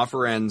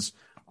 Offer ends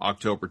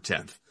October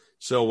 10th.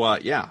 So,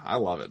 yeah, I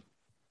love it.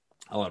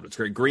 It's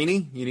great.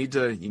 Greeny, you need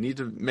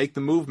to make the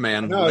move,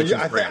 man. No,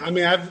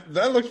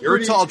 that looks. You're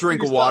a tall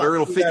drink of water.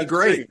 It'll fit you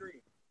great.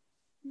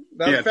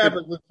 That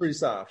fabric looks pretty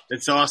soft.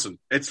 It's awesome.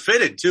 It's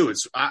fitted too.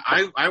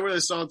 I wear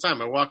this all the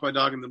time. I walk my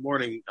dog in the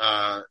morning.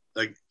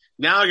 Like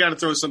now, I got to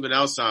throw something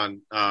else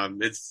on.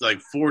 It's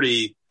like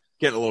 40.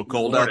 Getting a little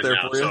cold out there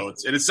for you.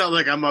 And it's not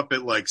like I'm up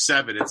at like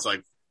 7. It's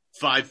like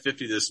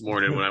 5:50 this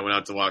morning when I went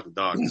out to walk the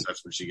dog because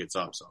that's when she gets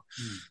up. So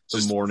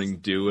the morning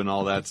dew and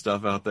all that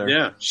stuff out there.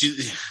 Yeah,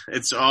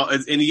 it's all,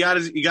 and you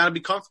gotta be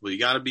comfortable. You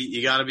gotta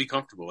be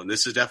comfortable, and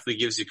this definitely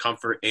gives you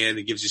comfort and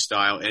it gives you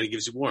style and it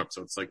gives you warmth.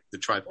 So it's like the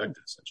trifecta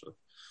essentially.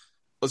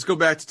 Let's go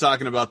back to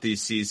talking about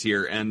these C's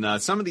here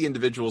and some of the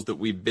individuals that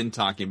we've been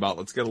talking about.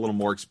 Let's get a little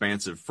more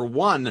expansive. For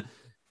one,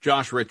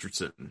 Josh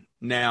Richardson.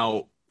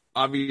 Now,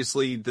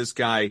 obviously, this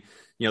guy.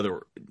 There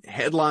were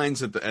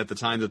headlines at the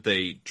time that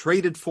they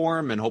traded for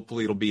him, and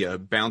hopefully it'll be a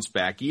bounce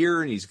back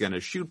year, and he's going to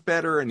shoot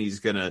better, and he's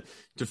going to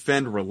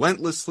defend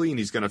relentlessly, and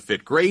he's going to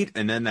fit great.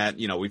 And then that,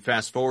 we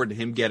fast forward to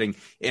him getting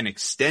an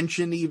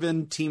extension,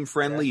 even team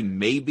friendly,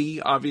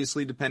 maybe,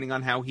 obviously, depending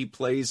on how he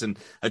plays, and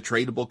a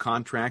tradable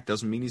contract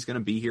doesn't mean he's going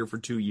to be here for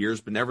 2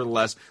 years, but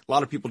nevertheless, a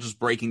lot of people just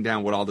breaking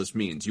down what all this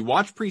means. You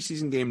watch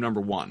preseason game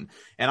number 1,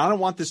 and I don't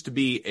want this to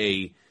be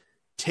a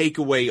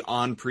takeaway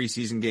on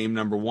preseason game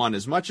number 1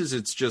 as much as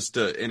it's just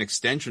an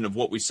extension of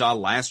what we saw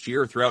last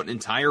year throughout an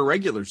entire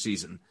regular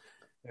season.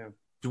 Yeah.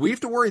 Do we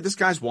have to worry this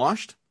guy's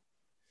washed?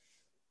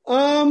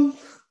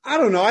 I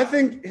don't know. I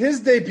think his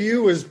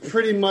debut was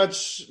pretty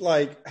much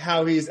like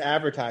how he's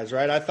advertised,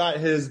 right? I thought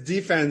his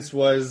defense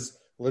was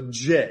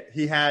legit.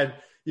 He had,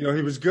 he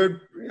was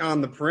good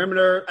on the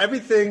perimeter.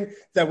 Everything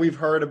that we've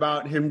heard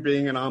about him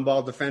being an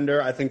on-ball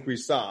defender, I think we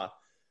saw.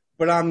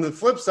 But on the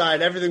flip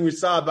side, everything we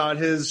saw about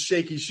his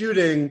shaky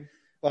shooting,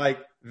 like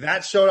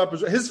that showed up.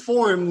 His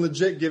form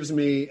legit gives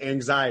me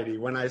anxiety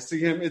when I see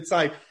him. It's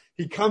like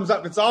he comes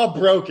up, it's all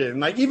broken.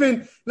 Like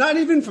not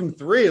even from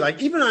three,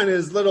 like even on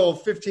his little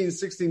 15,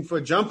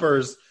 16-foot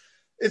jumpers,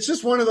 it's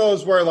just one of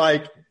those where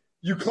like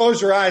you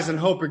close your eyes and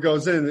hope it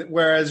goes in.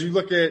 Whereas you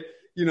look at,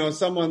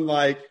 someone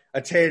like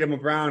a Tatum, a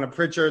Brown, a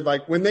Pritchard,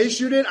 like when they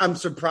shoot it, I'm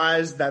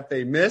surprised that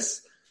they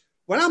miss.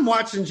 When I'm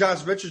watching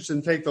Josh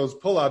Richardson take those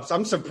pull-ups,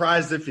 I'm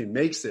surprised if he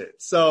makes it.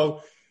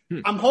 So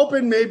I'm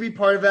hoping maybe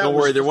part of that. Don't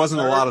worry, there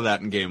wasn't a lot of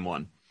that in game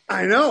one.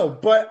 I know,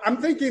 but I'm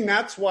thinking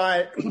that's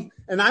why,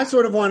 and I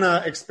sort of want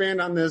to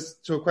expand on this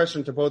to a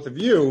question to both of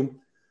you.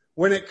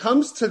 When it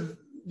comes to,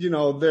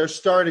 their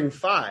starting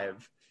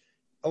five,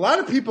 a lot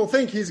of people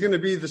think he's going to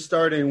be the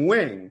starting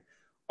wing.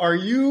 Are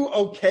you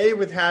okay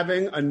with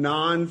having a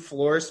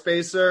non-floor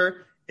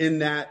spacer in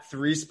that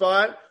three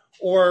spot?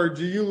 Or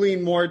do you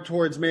lean more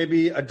towards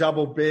maybe a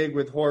double big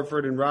with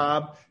Horford and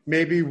Rob,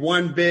 maybe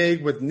one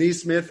big with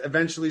Nesmith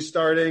eventually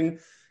starting?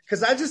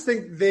 Because I just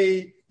think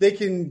they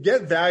can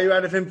get value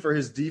out of him for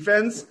his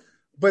defense,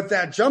 but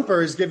that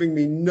jumper is giving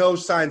me no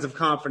signs of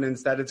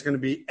confidence that it's going to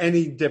be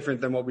any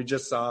different than what we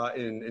just saw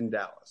in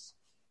Dallas.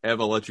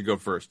 Ev, I'll let you go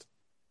first.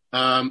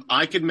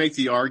 I could make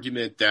the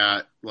argument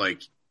that,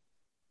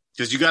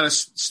 because you got to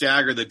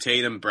stagger the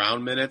Tatum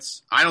Brown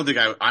minutes. I don't think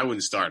I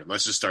wouldn't start him.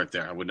 Let's just start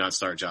there. I would not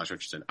start Josh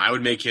Richardson. I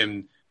would make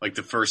him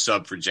the first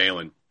sub for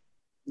Jalen.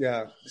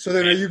 Yeah. So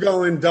then are you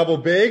going double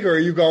big or are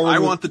you going? I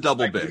want the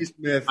double big.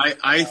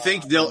 I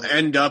think they'll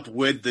end up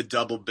with the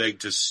double big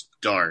to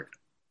start.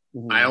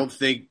 Mm-hmm.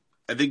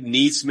 I think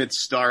Nesmith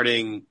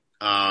starting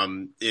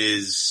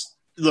is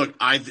look.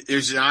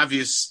 There's an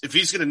obvious if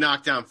he's going to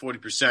knock down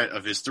 40%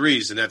 of his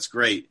threes, and that's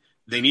great.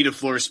 They need a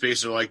floor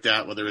spacer like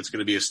that, whether it's going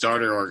to be a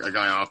starter or a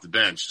guy off the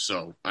bench.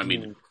 So,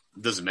 it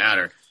doesn't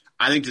matter.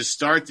 I think to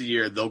start the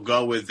year, they'll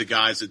go with the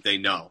guys that they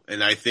know.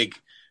 And I think,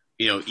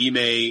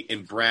 Ime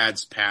and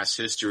Brad's past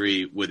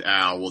history with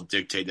Al will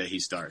dictate that he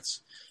starts.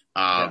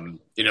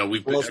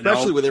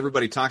 Especially with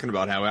everybody talking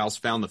about how Al's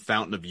found the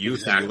fountain of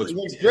youth. Exactly. And he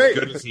looks as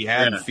good as he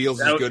had and feels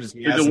as good as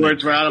he has. The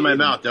words were out of my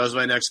mouth. That was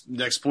my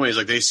next point.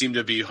 Is they seem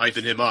to be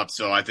hyping him up.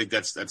 So I think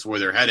that's where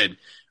they're headed.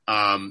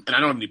 And I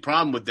don't have any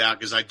problem with that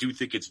because I do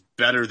think it's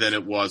better than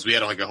it was. We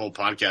had a whole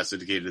podcast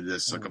dedicated to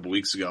this a couple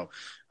weeks ago.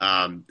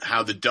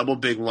 How the double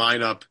big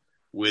lineup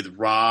with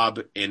Rob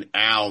and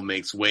Al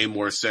makes way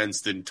more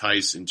sense than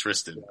Tice and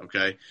Tristan.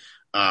 Okay.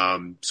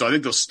 So I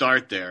think they'll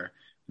start there.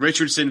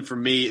 Richardson for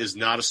me is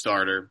not a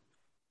starter.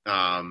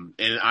 And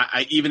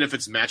I even if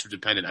it's matchup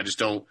dependent,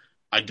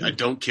 I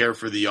don't care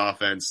for the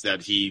offense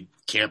that he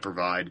can't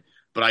provide,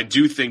 but I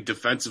do think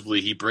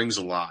defensively he brings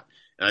a lot.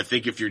 And I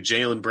think if you're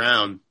Jaylen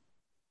Brown,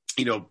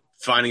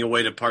 finding a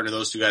way to partner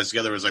those two guys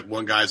together is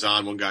one guy's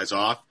on, one guy's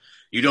off.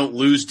 You don't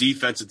lose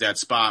defense at that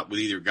spot with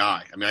either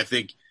guy. I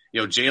think,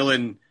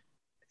 Jaylen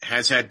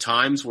has had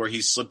times where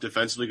he's slipped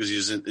defensively because he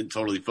isn't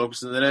totally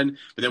focused on that end,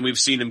 but then we've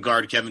seen him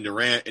guard Kevin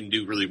Durant and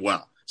do really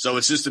well. So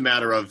it's just a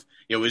matter of,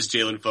 is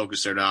Jaylen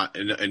focused or not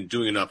and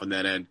doing enough on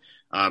that end.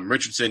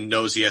 Richardson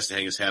knows he has to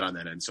hang his hat on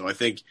that end. So I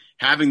think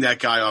having that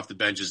guy off the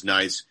bench is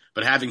nice,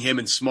 but having him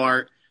and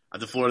Smart at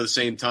the floor at the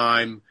same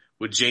time,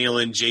 with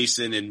Jalen,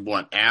 Jason, and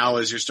Al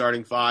as your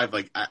starting five,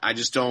 I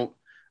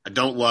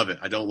don't love it.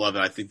 I don't love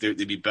it. I think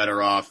they'd be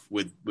better off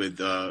with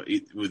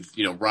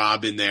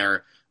Rob in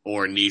there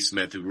or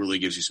Nesmith, who really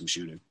gives you some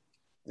shooting.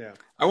 Yeah,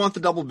 I want the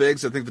double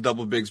bigs. I think the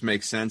double bigs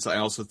make sense. I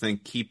also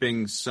think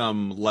keeping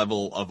some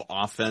level of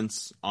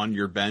offense on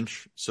your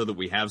bench so that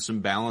we have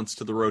some balance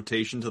to the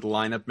rotation to the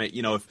lineup.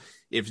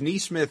 If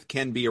Nesmith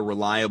can be a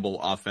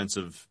reliable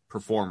offensive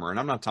performer, and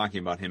I'm not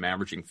talking about him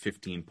averaging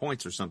 15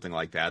 points or something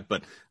like that,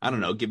 but I don't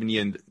know, giving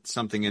you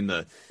something in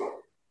the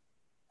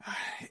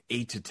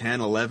 8 to 10,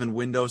 11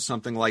 window,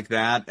 something like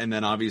that. And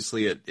then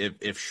obviously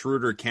if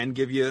Schroeder can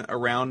give you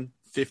around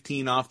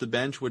 15 off the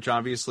bench, which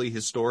obviously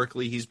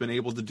historically he's been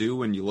able to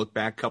do. And you look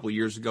back a couple of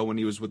years ago when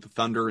he was with the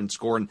Thunder and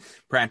scoring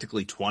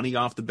practically 20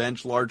 off the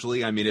bench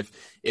largely.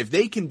 If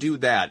they can do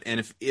that, and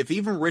if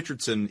even if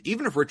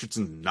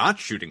Richardson's not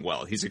shooting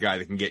well, he's a guy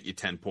that can get you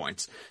 10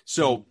 points.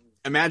 So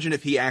imagine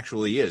if he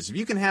actually is. If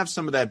you can have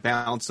some of that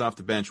balance off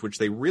the bench, which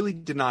they really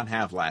did not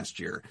have last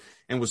year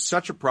and was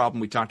such a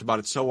problem, we talked about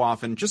it so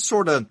often, just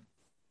sort of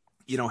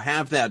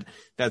have that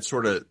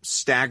sort of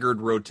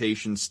staggered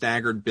rotation,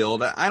 staggered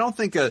build. I don't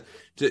think to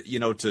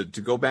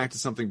go back to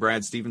something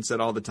Brad Stevens said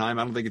all the time,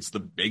 I don't think it's the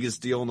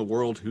biggest deal in the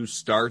world who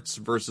starts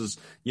versus,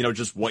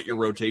 just what your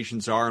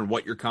rotations are and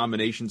what your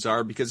combinations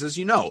are. Because as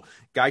you know,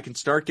 guy can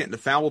start getting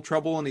into foul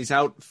trouble and he's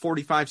out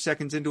 45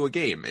 seconds into a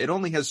game. It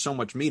only has so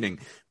much meaning.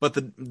 But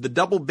the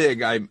double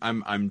big,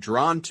 I'm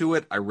drawn to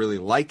it. I really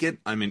like it.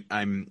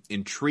 I'm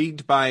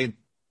intrigued by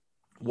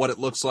what it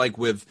looks like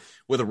with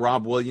a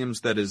Rob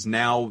Williams that is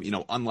now,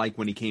 unlike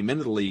when he came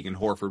into the league and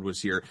Horford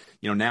was here,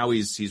 now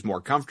he's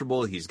more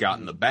comfortable. He's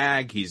gotten the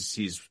bag.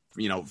 He's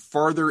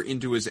farther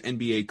into his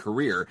NBA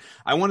career.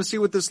 I want to see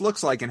what this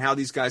looks like and how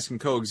these guys can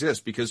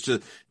coexist, because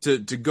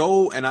to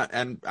go, and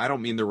I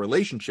don't mean the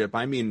relationship,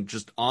 I mean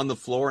just on the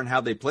floor and how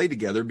they play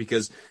together,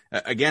 because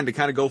again, to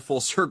kind of go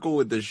full circle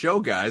with this show,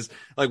 guys,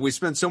 like we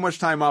spent so much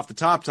time off the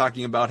top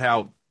talking about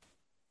how,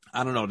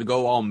 I don't know, to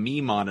go all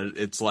meme on it.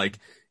 It's like,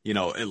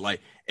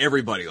 like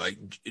everybody, like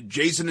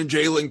Jason and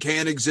Jalen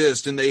can't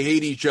exist and they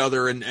hate each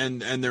other and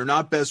they're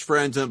not best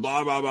friends and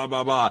blah, blah, blah,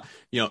 blah, blah.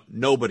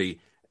 Nobody.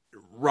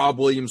 Rob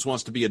Williams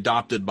wants to be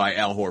adopted by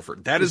Al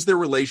Horford. That is their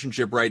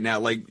relationship right now.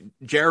 Like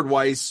Jared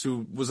Weiss,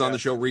 who was on the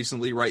show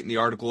recently, writing the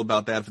article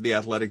about that for The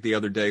Athletic the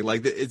other day.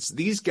 Like it's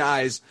these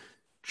guys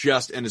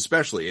and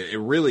especially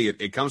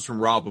it comes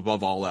from Rob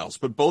above all else.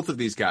 But both of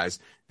these guys,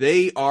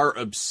 they are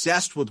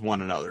obsessed with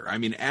one another. I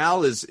mean,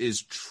 Al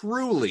is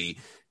truly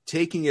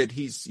taking it.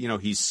 He's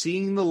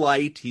seeing the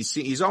light.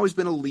 He's always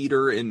been a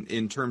leader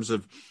in terms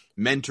of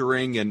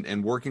mentoring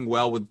and working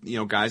well with,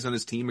 guys on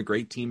his team, a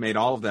great teammate,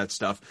 all of that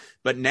stuff.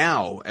 But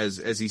now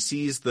as he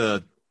sees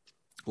the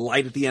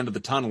light at the end of the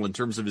tunnel in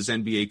terms of his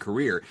NBA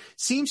career,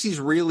 seems he's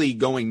really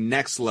going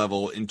next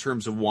level in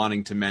terms of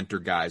wanting to mentor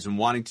guys and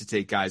wanting to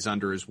take guys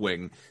under his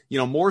wing,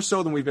 more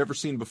so than we've ever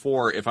seen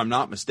before, if I'm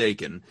not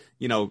mistaken.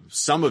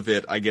 Some of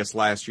it, I guess,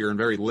 last year in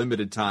very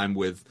limited time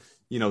with,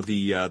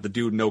 the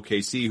dude in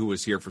OKC who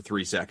was here for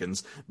 3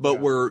 seconds, but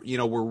we're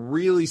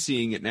really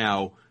seeing it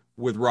now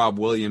with Rob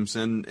Williams,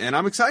 and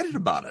I'm excited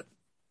about it.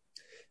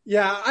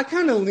 Yeah, I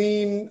kind of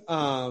lean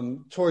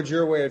towards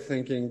your way of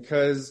thinking,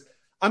 because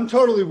I'm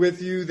totally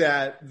with you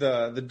that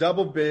the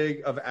double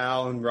big of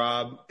Al and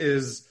Rob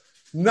is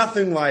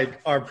nothing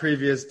like our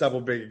previous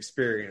double big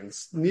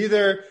experience.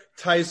 Neither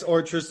Tice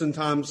or Tristan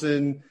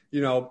Thompson,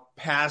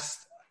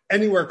 passed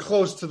anywhere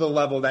close to the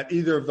level that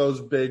either of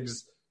those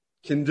bigs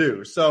can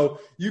do. So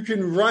you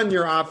can run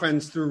your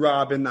offense through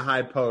Rob in the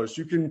high post.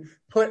 You can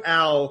put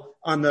Al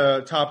on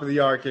the top of the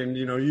arc and,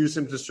 use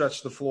him to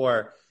stretch the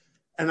floor.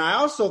 And I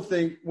also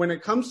think when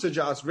it comes to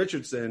Josh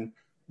Richardson,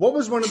 what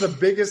was one of the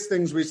biggest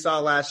things we saw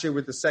last year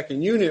with the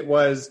second unit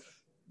was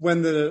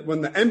when the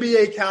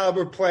NBA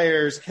caliber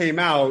players came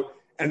out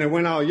and they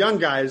went all young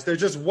guys, there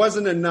just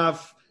wasn't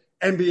enough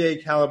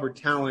NBA caliber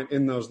talent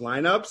in those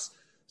lineups.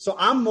 So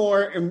I'm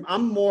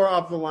more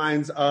off the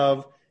lines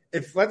of,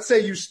 if let's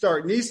say you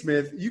start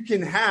Nesmith, you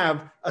can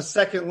have a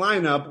second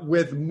lineup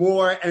with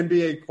more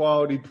NBA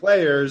quality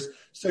players.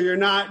 So you're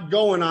not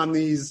going on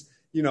these,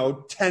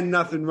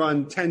 10-0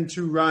 run,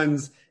 10-2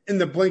 runs in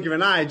the blink of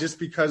an eye just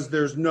because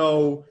there's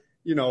no,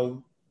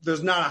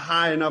 there's not a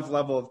high enough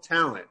level of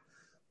talent.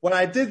 What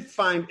I did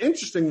find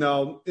interesting,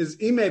 though, is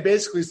Ime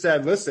basically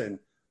said, listen,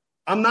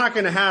 I'm not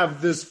going to have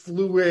this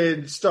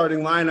fluid starting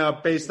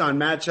lineup based on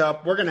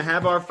matchup. We're going to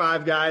have our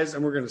 5 guys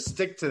and we're going to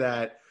stick to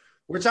that,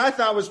 which I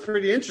thought was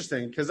pretty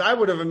interesting, because I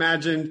would have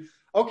imagined,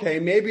 okay,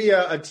 maybe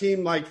a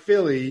team like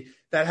Philly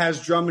that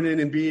has Drummond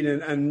and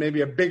Embiid and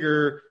maybe a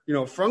bigger,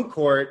 front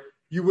court,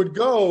 you would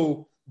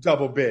go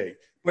double big.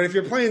 But if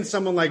you're playing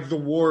someone like the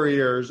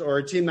Warriors or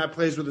a team that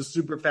plays with a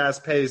super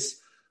fast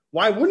pace,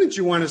 why wouldn't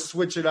you want to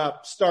switch it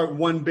up, start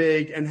one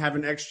big and have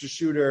an extra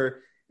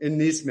shooter in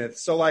Nesmith?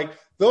 So,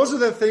 those are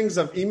the things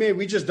of Ime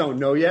we just don't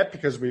know yet,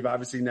 because we've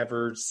obviously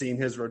never seen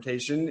his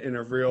rotation in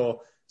a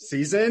real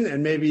season,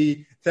 and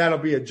maybe that'll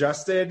be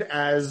adjusted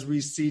as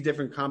we see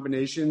different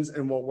combinations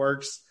and what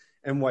works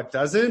and what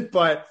doesn't.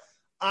 But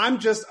I'm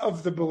just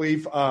of the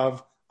belief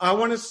of, I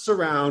want to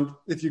surround,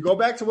 if you go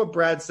back to what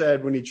Brad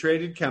said when he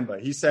traded Kemba,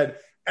 he said,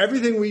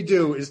 everything we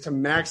do is to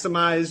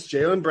maximize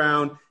Jaylen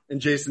Brown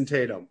and Jason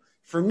Tatum.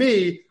 For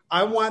me,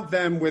 I want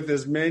them with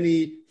as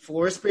many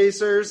floor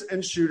spacers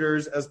and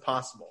shooters as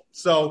possible.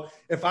 So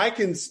if I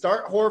can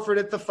start Horford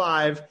at the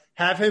 5,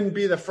 have him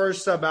be the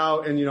first sub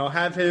out, and,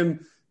 have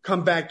him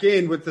come back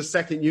in with the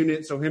second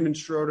unit so him and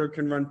Schroeder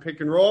can run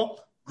pick and roll,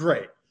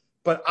 great.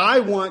 But I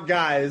want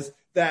guys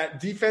that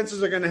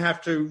defenses are going to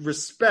have to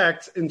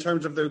respect in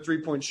terms of their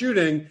three-point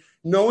shooting,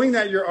 knowing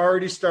that you're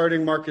already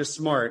starting Marcus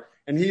Smart,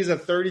 and he's a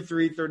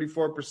 33,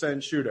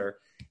 34% shooter.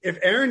 If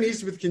Aaron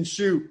Nesmith can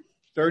shoot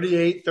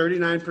 38,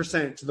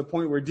 39% to the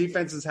point where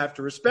defenses have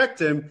to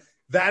respect him,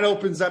 that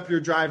opens up your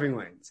driving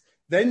lanes.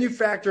 Then you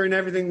factor in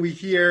everything we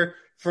hear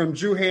from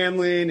Drew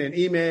Hamlin and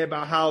Ime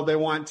about how they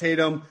want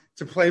Tatum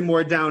to play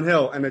more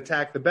downhill and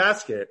attack the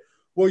basket.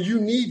 Well,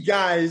 you need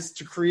guys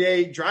to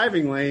create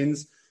driving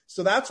lanes.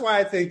 So that's why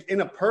I think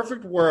in a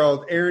perfect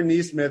world, Aaron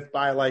Nesmith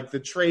by the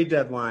trade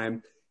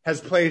deadline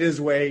has played his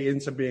way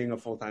into being a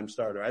full-time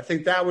starter. I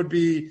think that would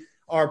be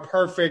our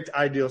perfect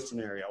ideal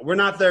scenario. We're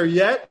not there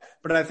yet,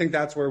 but I think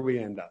that's where we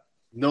end up.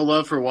 No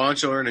love for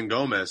Juancho and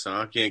Gomez,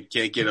 huh? Can't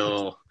get a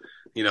little,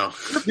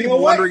 People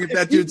wondering if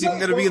that dude's even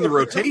going to be in the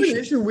rotation. The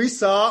combination we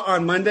saw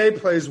on Monday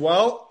plays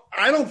well.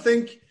 I don't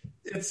think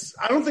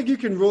you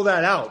can rule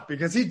that out,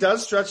 because he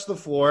does stretch the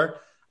floor.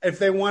 If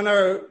they want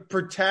to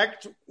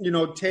protect,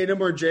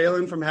 Tatum or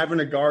Jalen from having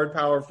to guard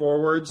power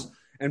forwards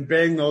and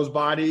bang those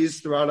bodies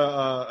throughout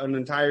an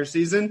entire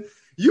season,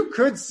 you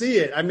could see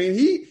it. I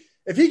mean,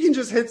 if he can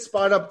just hit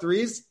spot up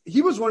threes,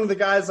 he was one of the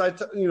guys I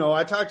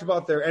talked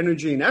about their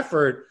energy and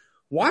effort.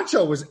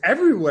 Juancho was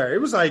everywhere.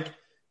 It was like,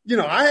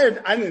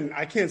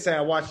 I can't say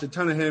I watched a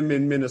ton of him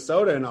in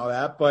Minnesota and all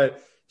that,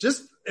 but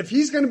just if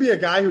he's going to be a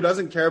guy who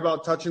doesn't care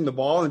about touching the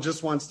ball and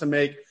just wants to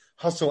make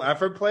hustle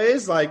effort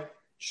plays, like,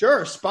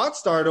 sure, spot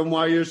start him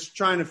while you're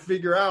trying to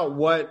figure out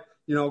what,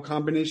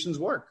 combinations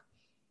work.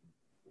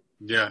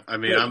 Yeah. I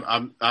mean,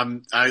 I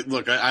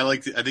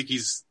think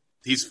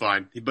he's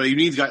fine, but you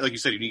need guys, like you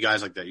said, you need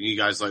guys like that. You need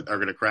guys like are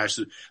going to crash.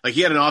 Like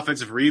he had an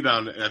offensive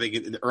rebound, and I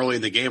think early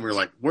in the game, we were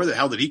like, where the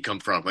hell did he come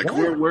from? Like,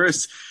 where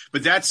is,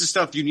 but that's the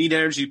stuff you need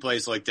energy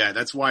plays like that.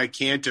 That's why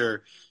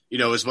Cantor,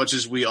 as much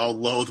as we all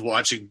loathe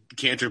watching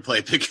Cantor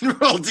play pick and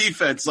roll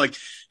defense, like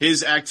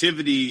his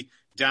activity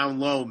down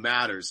low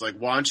matters. Like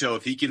Juancho,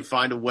 if he can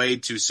find a way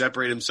to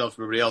separate himself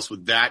from everybody else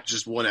with that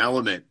just one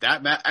element,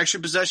 that extra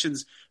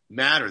possessions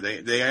matter.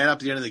 They add up at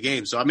the end of the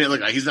game. So I mean,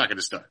 look, he's not going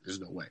to start. There's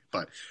no way.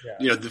 But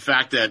the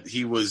fact that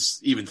he was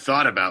even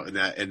thought about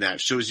in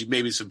that shows you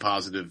maybe some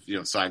positive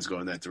signs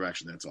going in that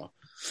direction. That's all.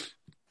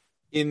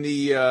 In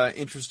the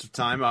interest of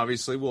time,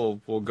 obviously, we'll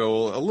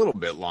go a little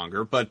bit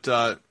longer, but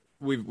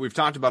we've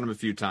talked about him a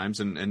few times,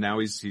 and now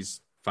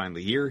he's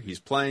finally here. He's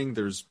playing.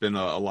 There's been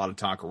a lot of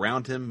talk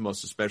around him,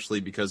 most especially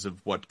because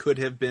of what could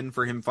have been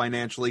for him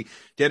financially.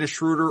 Dennis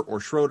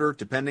Schroeder,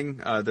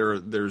 depending.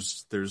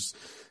 There's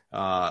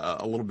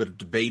a little bit of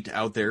debate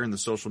out there in the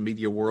social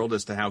media world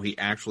as to how he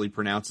actually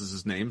pronounces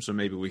his name, so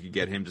maybe we could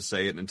get him to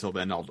say it, and until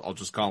then I'll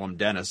just call him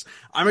Dennis.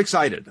 I'm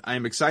excited. I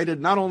am excited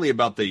not only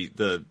about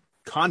the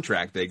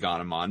contract they got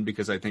him on,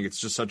 because I think it's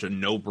just such a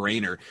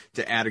no-brainer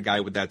to add a guy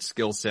with that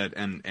skill set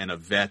and a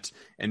vet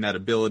and that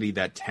ability,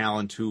 that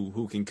talent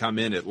who can come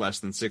in at less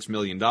than $6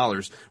 million.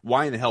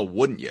 Why in the hell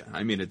wouldn't you?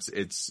 I mean, it's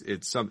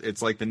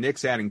like the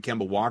Knicks adding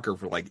Kemba Walker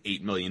for like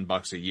 $8 million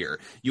a year.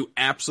 You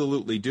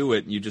absolutely do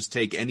it, and you just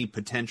take any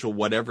potential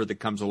whatever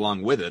that comes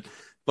along with it.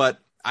 But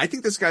I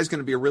think this guy's going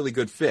to be a really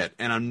good fit,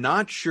 and I'm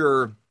not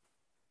sure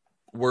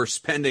we're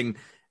spending,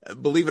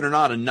 believe it or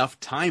not, enough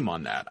time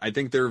on that. I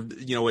think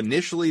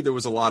initially there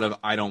was a lot of,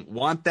 I don't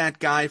want that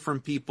guy from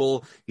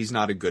people. He's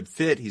not a good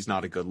fit. He's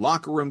not a good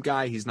locker room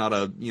guy. He's not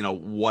a,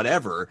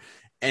 whatever.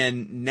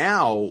 And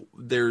now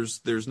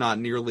there's not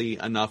nearly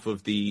enough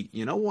of the,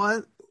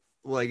 what?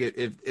 Like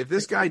if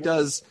this guy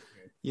doesn't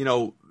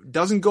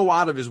go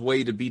out of his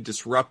way to be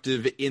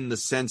disruptive in the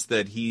sense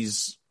that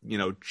he's,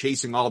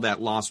 chasing all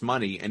that lost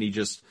money, and he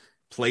just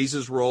plays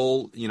his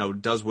role,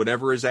 does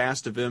whatever is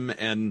asked of him,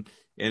 and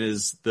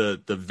is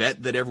the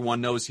vet that everyone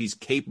knows he's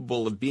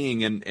capable of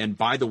being. And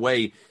by the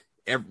way,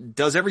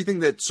 does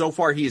everything that so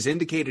far he has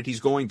indicated he's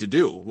going to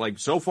do. Like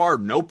so far,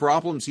 no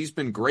problems. He's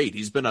been great.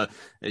 He's been a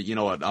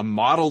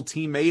model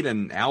teammate,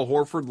 and Al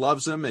Horford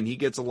loves him, and he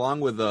gets along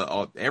with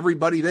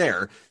everybody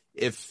there.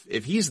 If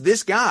he's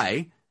this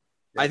guy,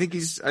 I think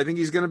he's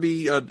going to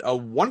be a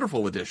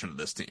wonderful addition to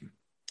this team.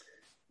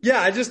 Yeah,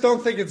 I just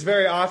don't think it's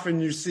very often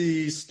you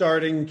see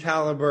starting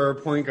caliber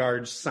point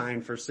guards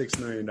signed for $6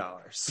 million.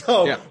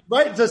 So,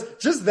 right,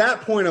 just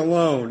that point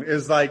alone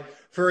is like,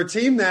 for a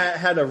team that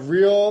had a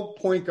real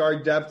point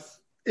guard depth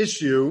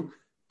issue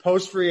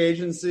post free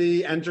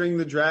agency, entering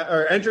the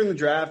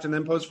draft and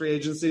then post free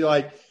agency,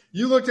 like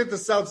you looked at the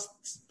Celtics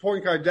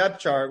point guard depth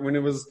chart when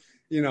it was,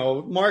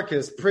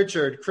 Marcus,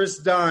 Pritchard, Chris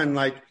Dunn,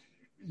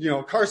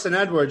 Carson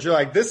Edwards, you're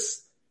like,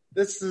 this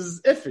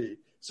is iffy.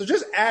 So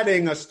just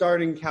adding a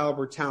starting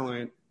caliber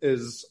talent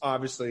is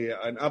obviously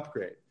an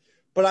upgrade.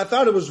 But I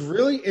thought it was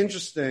really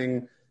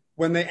interesting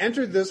when they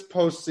entered this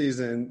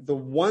postseason, the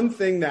one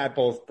thing that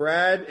both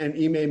Brad and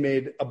Ime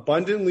made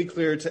abundantly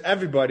clear to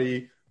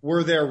everybody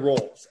were their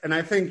roles. And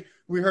I think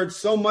we heard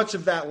so much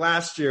of that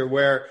last year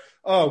where,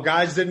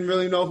 guys didn't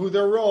really know who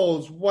their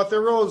roles, what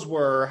their roles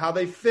were, how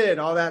they fit,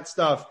 all that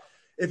stuff.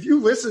 I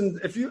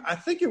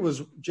think it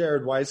was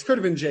Jared Weiss, could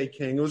have been Jay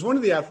King. It was one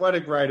of the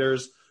Athletic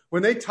writers.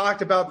 When they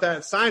talked about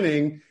that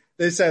signing,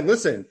 they said,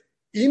 listen,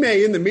 Ime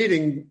in the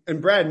meeting and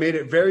Brad made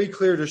it very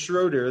clear to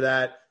Schroeder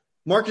that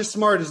Marcus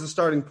Smart is the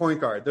starting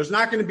point guard. There's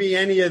not going to be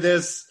any of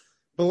this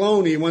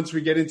baloney once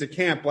we get into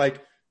camp.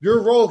 Like,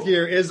 your role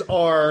here is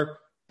our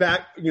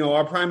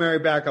primary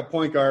backup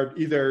point guard.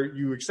 Either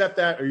you accept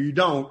that or you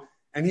don't.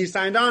 And he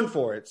signed on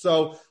for it.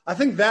 So I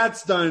think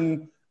that's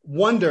done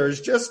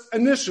wonders just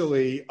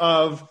initially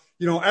of,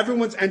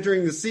 everyone's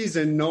entering the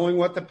season knowing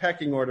what the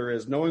pecking order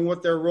is, knowing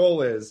what their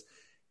role is.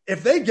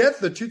 If they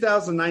get the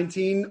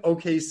 2019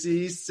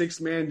 OKC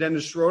six-man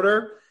Dennis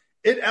Schroeder,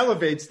 it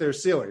elevates their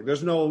ceiling.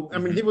 There's no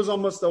 – he was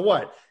almost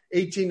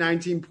 18,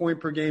 19 point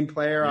per game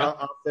player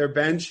off their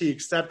bench. He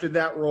accepted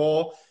that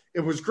role.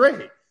 It was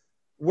great.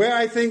 Where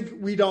I think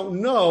we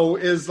don't know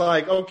is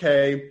like,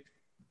 okay,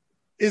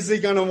 is he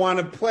going to want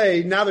to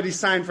play now that he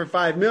signed for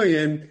 $5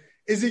 million?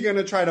 Is he going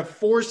to try to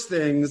force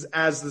things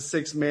as the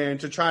sixth man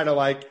to try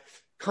to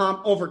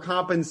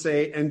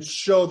overcompensate and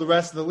show the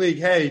rest of the league,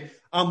 hey,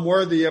 I'm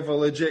worthy of a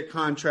legit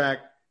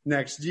contract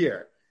next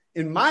year?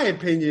 In my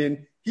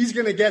opinion, he's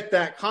going to get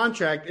that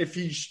contract if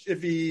he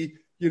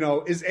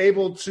is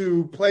able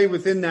to play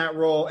within that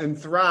role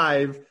and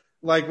thrive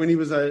like when he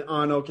was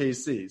on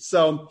OKC.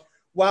 So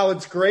while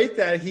it's great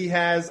that he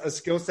has a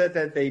skill set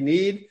that they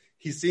need,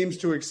 he seems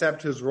to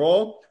accept his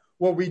role.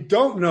 What we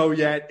don't know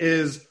yet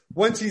is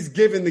once he's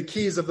given the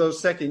keys of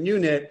those second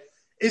unit,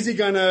 is he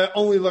going to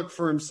only look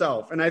for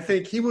himself? And I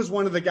think he was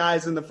one of the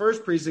guys in the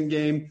first preseason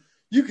game.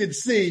 You could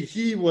see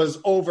he was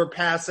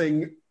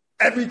overpassing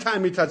every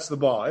time he touched the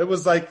ball. It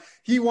was like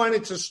he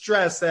wanted to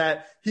stress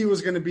that he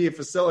was going to be a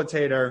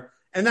facilitator,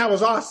 and that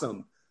was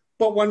awesome.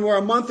 But when we're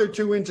a month or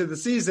two into the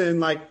season,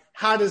 like,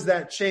 how does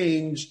that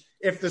change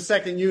if the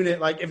second unit,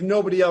 like if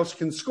nobody else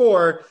can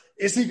score,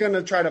 is he going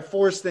to try to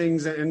force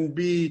things and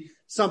be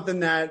something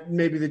that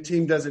maybe the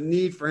team doesn't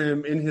need for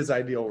him in his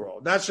ideal role?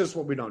 That's just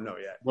what we don't know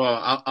yet.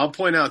 Well, I'll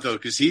point out, though,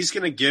 because he's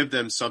going to give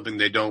them something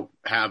they don't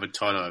have a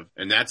ton of,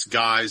 and that's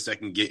guys that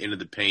can get into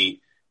the paint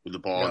with the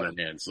ball in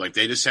their hands. Like,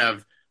 they just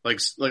have like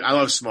I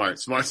love Smart.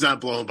 Smart's not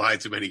blown by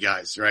too many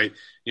guys, right?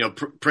 You know,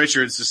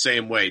 Pritchard's the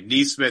same way.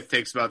 Neesmith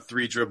takes about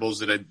 3 dribbles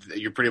that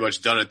you're pretty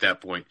much done at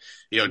that point.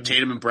 You know,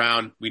 Tatum and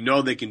Brown, we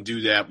know they can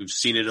do that. We've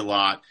seen it a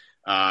lot.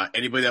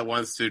 Anybody that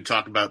wants to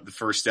talk about the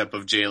first step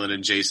of Jalen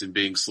and Jason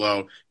being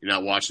slow, you're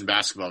not watching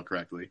basketball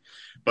correctly.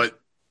 But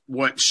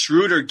what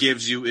Schroeder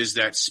gives you is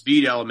that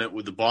speed element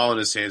with the ball in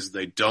his hands that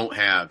they don't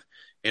have.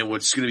 And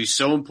what's going to be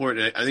so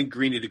important, I think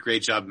Green did a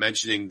great job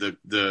mentioning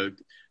the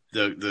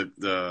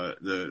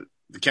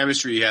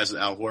chemistry he has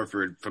with Al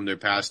Horford from their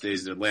past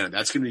days in Atlanta.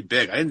 That's going to be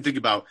big. I didn't think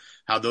about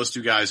how those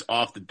two guys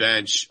off the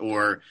bench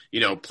or, you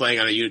know, playing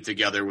on a unit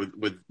together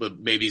with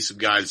maybe some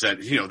guys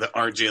that, you know, that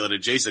aren't Jalen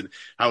and Jason,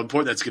 how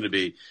important that's going to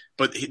be.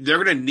 But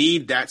they're going to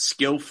need that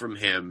skill from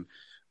him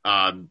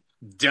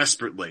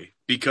desperately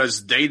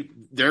because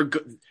their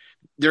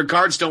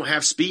guards don't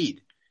have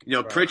speed. You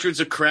know, right.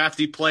 Pritchard's a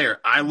crafty player.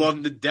 I love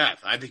him to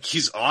death. I think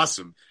he's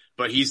awesome,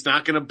 but he's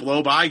not going to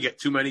blow by, get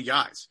too many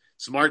guys.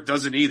 Smart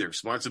doesn't either.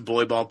 Smart's a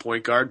bully ball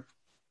point guard,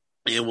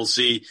 and we'll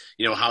see,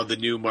 you know, how the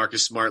new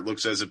Marcus Smart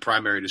looks as a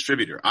primary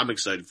distributor. I'm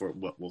excited for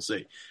what we'll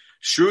see.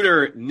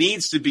 Schroeder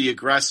needs to be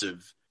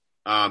aggressive,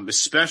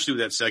 especially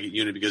with that second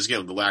unit because,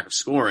 again, the lack of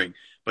scoring.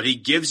 But he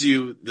gives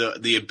you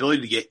the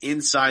ability to get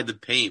inside the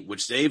paint,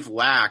 which they've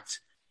lacked.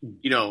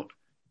 You know,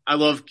 I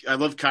love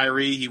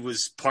Kyrie. He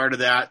was part of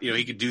that. You know,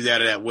 he could do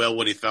that at will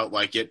when he felt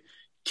like it.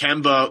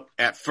 Kemba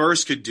at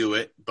first could do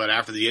it, but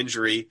after the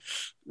injury,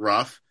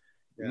 rough.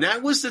 Yeah. And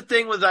that was the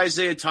thing with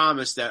Isaiah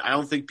Thomas that I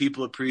don't think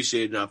people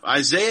appreciate enough.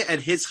 Isaiah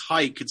at his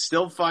height could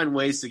still find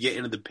ways to get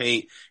into the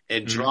paint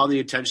and draw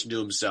the attention to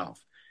himself.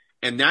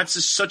 And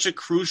that's such a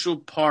crucial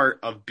part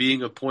of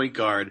being a point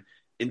guard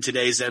in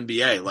today's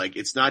NBA. Like,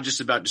 it's not just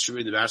about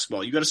distributing the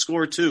basketball. You got to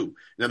score too.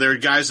 Now, there are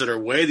guys that are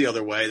way the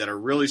other way that are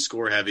really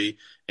score heavy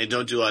and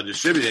don't do a lot of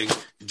distributing.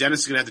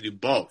 Dennis is going to have to do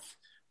both.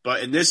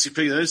 But in this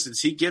particular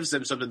instance, he gives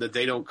them something that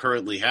they don't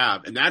currently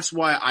have. And that's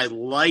why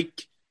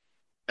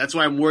that's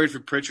why I'm worried for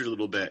Pritchard a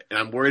little bit. And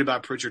I'm worried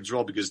about Pritchard's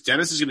role because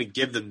Dennis is going to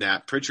give them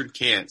that. Pritchard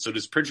can't. So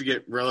does Pritchard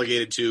get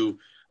relegated to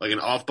like an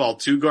off-ball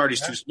 2 guard?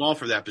 He's too small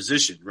for that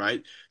position,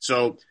 right?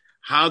 So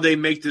how they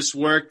make this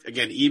work,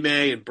 again, Ime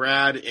and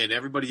Brad and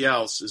everybody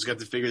else has got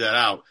to figure that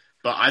out.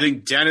 But I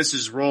think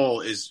Dennis's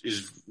role is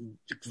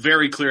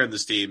very clear in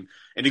this team.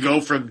 And to go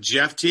from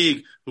Jeff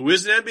Teague, who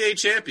is an NBA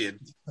champion,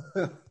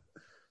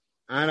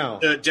 I know,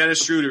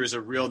 Dennis Schroeder is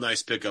a real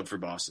nice pickup for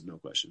Boston, no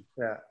question.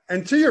 Yeah,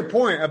 and to your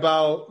point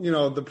about, you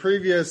know, the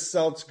previous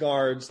Celtics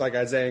guards like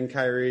Isaiah and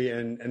Kyrie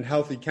and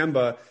healthy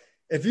Kemba,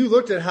 if you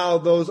looked at how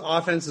those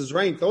offenses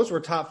ranked, those were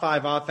top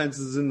 5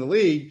 offenses in the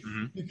league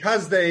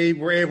because they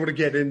were able to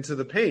get into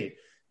the paint.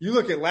 You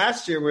look at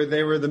last year where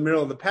they were the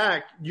middle of the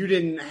pack, you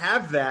didn't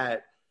have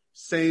that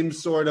same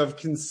sort of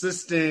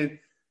consistent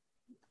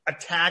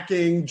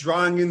attacking,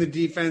 drawing in the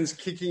defense,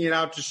 kicking it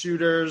out to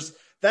shooters.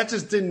 That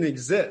just didn't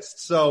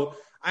exist. So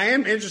I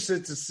am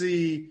interested to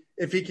see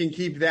if he can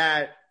keep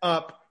that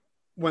up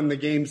when the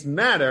games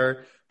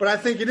matter. But I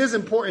think it is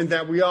important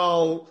that we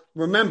all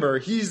remember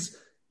he's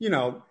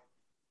going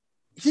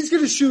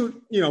to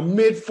shoot,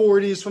 mid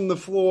 40s from the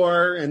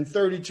floor and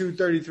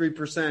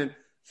 33%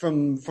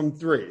 from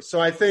 3.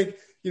 So I think,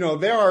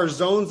 there are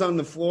zones on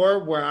the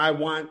floor where I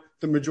want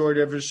the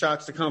majority of his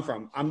shots to come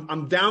from.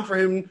 I'm down for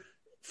him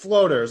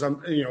floaters,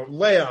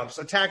 layups,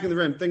 attacking the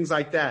rim, things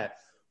like that.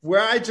 Where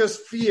I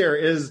just fear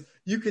is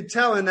you could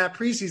tell in that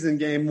preseason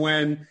game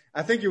when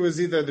I think it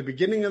was either the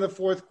beginning of the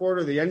fourth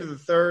quarter, the end of the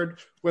third,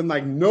 when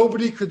like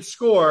nobody could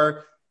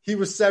score, he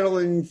was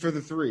settling for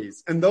the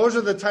threes. And those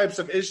are the types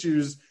of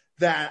issues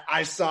that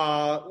I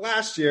saw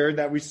last year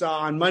that we saw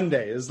on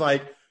Monday is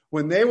like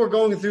when they were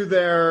going through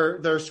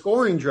their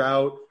scoring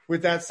drought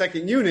with that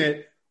second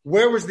unit,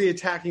 where was the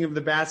attacking of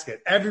the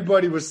basket?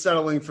 Everybody was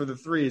settling for the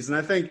threes. And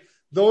I think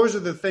those are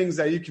the things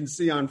that you can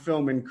see on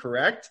film and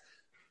correct.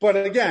 But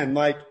again,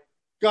 like,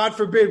 God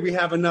forbid we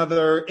have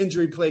another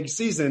injury-plagued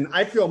season.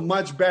 I feel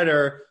much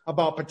better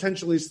about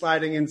potentially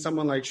sliding in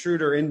someone like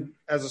Schroeder in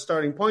as a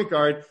starting point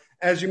guard,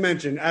 as you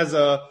mentioned, as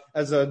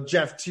a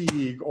Jeff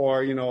Teague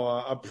or,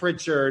 a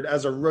Pritchard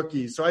as a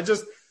rookie. So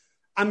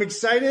I'm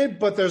excited,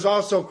 but there's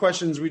also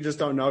questions we just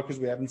don't know because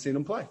we haven't seen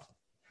him play.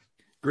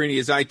 Greeny,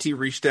 has IT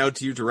reached out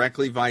to you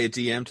directly via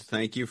DM to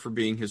thank you for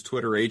being his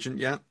Twitter agent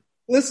yet?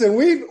 Listen,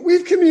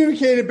 we've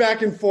communicated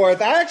back and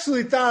forth. I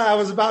actually thought I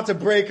was about to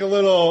break a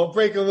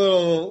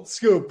little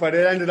scoop, but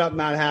it ended up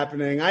not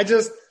happening. I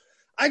just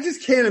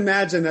can't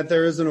imagine that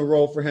there isn't a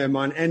role for him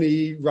on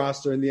any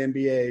roster in the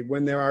NBA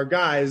when there are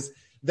guys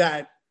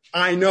that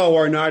I know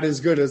are not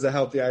as good as a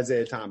healthy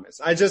Isaiah Thomas.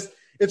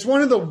 It's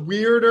one of the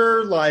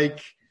weirder,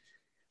 like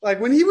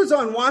when he was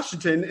on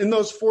Washington in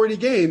those 40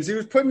 games, he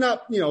was putting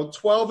up,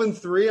 12 and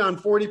 3 on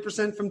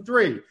 40% from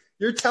three.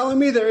 You're telling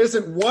me there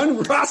isn't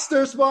one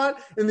roster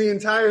spot in the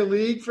entire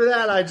league for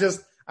that?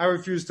 I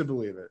refuse to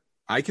believe it.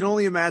 I can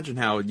only imagine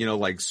how,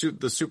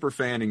 the super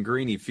fan in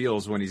Greeny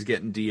feels when he's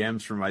getting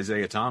DMs from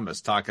Isaiah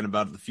Thomas talking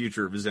about the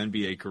future of his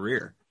NBA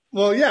career.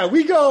 Well, yeah,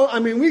 we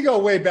go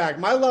way back.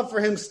 My love for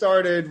him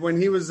started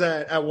when he was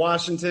at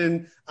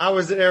Washington. I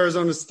was at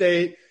Arizona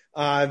State.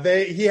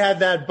 He had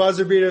that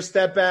buzzer beater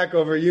step back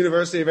over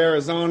University of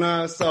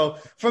Arizona. So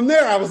from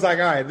there, I was like,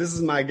 all right, this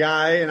is my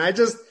guy. And I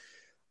just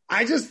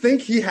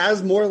think he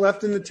has more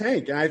left in the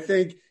tank. And I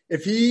think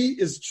if he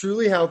is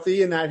truly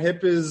healthy and that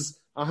hip is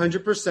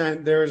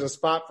 100%, there is a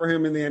spot for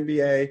him in the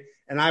NBA.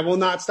 And I will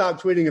not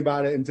stop tweeting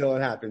about it until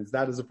it happens.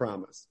 That is a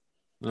promise.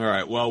 All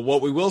right. Well,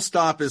 what we will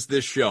stop is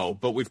this show,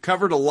 but we've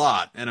covered a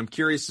lot, and I'm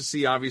curious to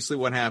see obviously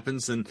what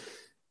happens in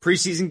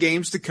preseason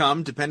games to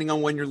come, depending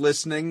on when you're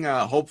listening.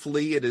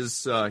 Hopefully it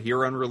is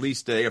here on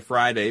release day, a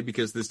Friday,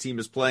 because this team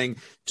is playing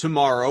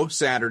tomorrow,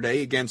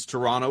 Saturday, against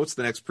Toronto. It's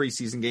the next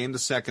preseason game, the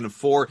second of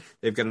 4.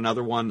 They've got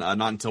another one not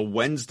until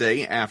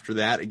Wednesday after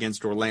that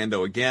against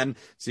Orlando again.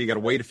 So you got to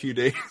wait a few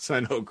days.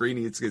 I know,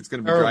 Greeny, it's going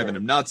to be driving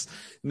him nuts.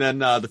 And then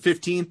the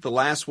 15th, the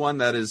last one,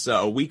 that is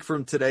a week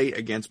from today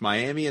against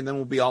Miami. And then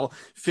we'll be all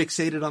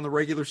fixated on the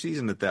regular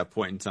season at that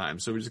point in time.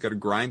 So we just got to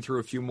grind through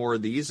a few more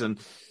of these and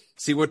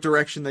see what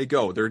direction they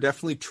go. There are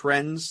definitely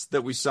trends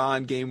that we saw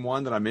in game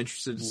 1 that I'm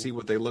interested to see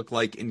what they look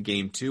like in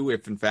game 2,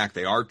 if in fact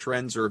they are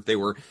trends or if they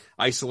were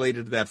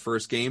isolated to that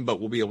first game,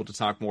 but we'll be able to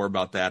talk more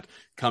about that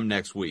come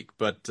next week.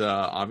 But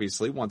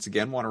obviously, once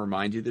again, want to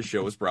remind you the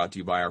show is brought to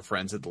you by our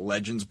friends at the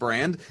Legends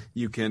brand.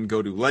 You can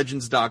go to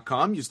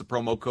legends.com, use the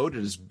promo code.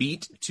 It is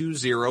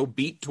BEAT20,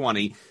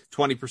 BEAT20,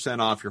 20%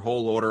 off your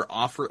whole order.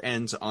 Offer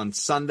ends on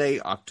Sunday,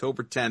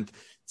 October 10th.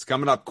 It's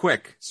coming up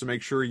quick, so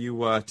make sure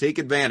you take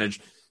advantage.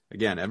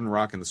 Again, Evan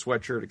rocking the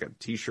sweatshirt. I got a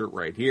T-shirt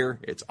right here.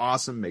 It's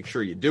awesome. Make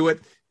sure you do it.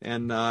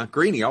 And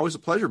Greeny, always a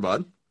pleasure,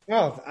 bud.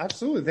 Oh,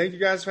 absolutely. Thank you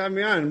guys for having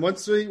me on.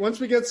 Once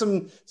we get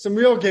some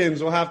real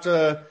games, we'll have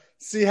to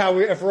see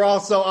if we're all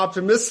so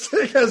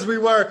optimistic as we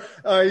were,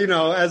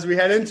 as we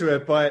head into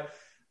it. But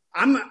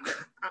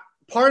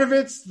part of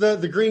it's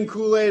the green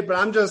Kool-Aid, but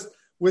I'm just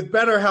with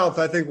better health.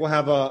 I think we'll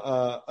have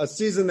a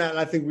season that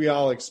I think we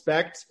all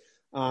expect.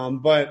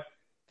 But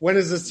when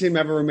has this team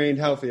ever remained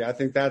healthy? I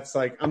think that's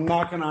I'm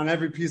knocking on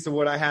every piece of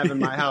what I have in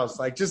my house.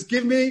 Just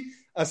give me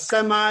a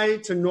semi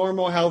to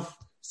normal health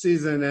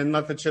season and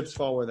let the chips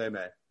fall where they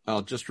may.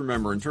 Well, just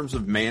remember, in terms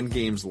of man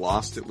games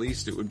lost, at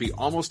least, it would be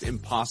almost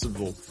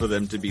impossible for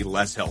them to be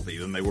less healthy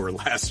than they were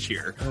last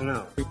year. I don't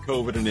know.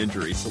 COVID and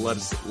injury. So let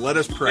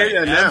us pray. You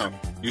say that now.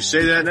 You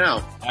say that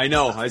now. I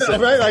know. I said,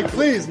 right?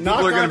 Please. People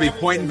are going to be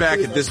pointing back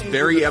at this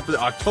very episode.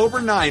 October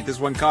 9th is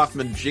when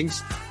Kaufman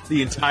jinxed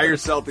the entire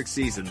Celtics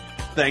season.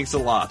 Thanks a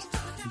lot.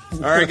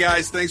 All right,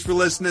 guys. Thanks for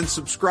listening.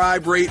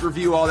 Subscribe, rate,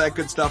 review, all that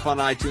good stuff on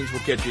iTunes.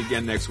 We'll catch you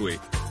again next week.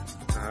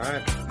 All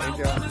right. Thank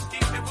you.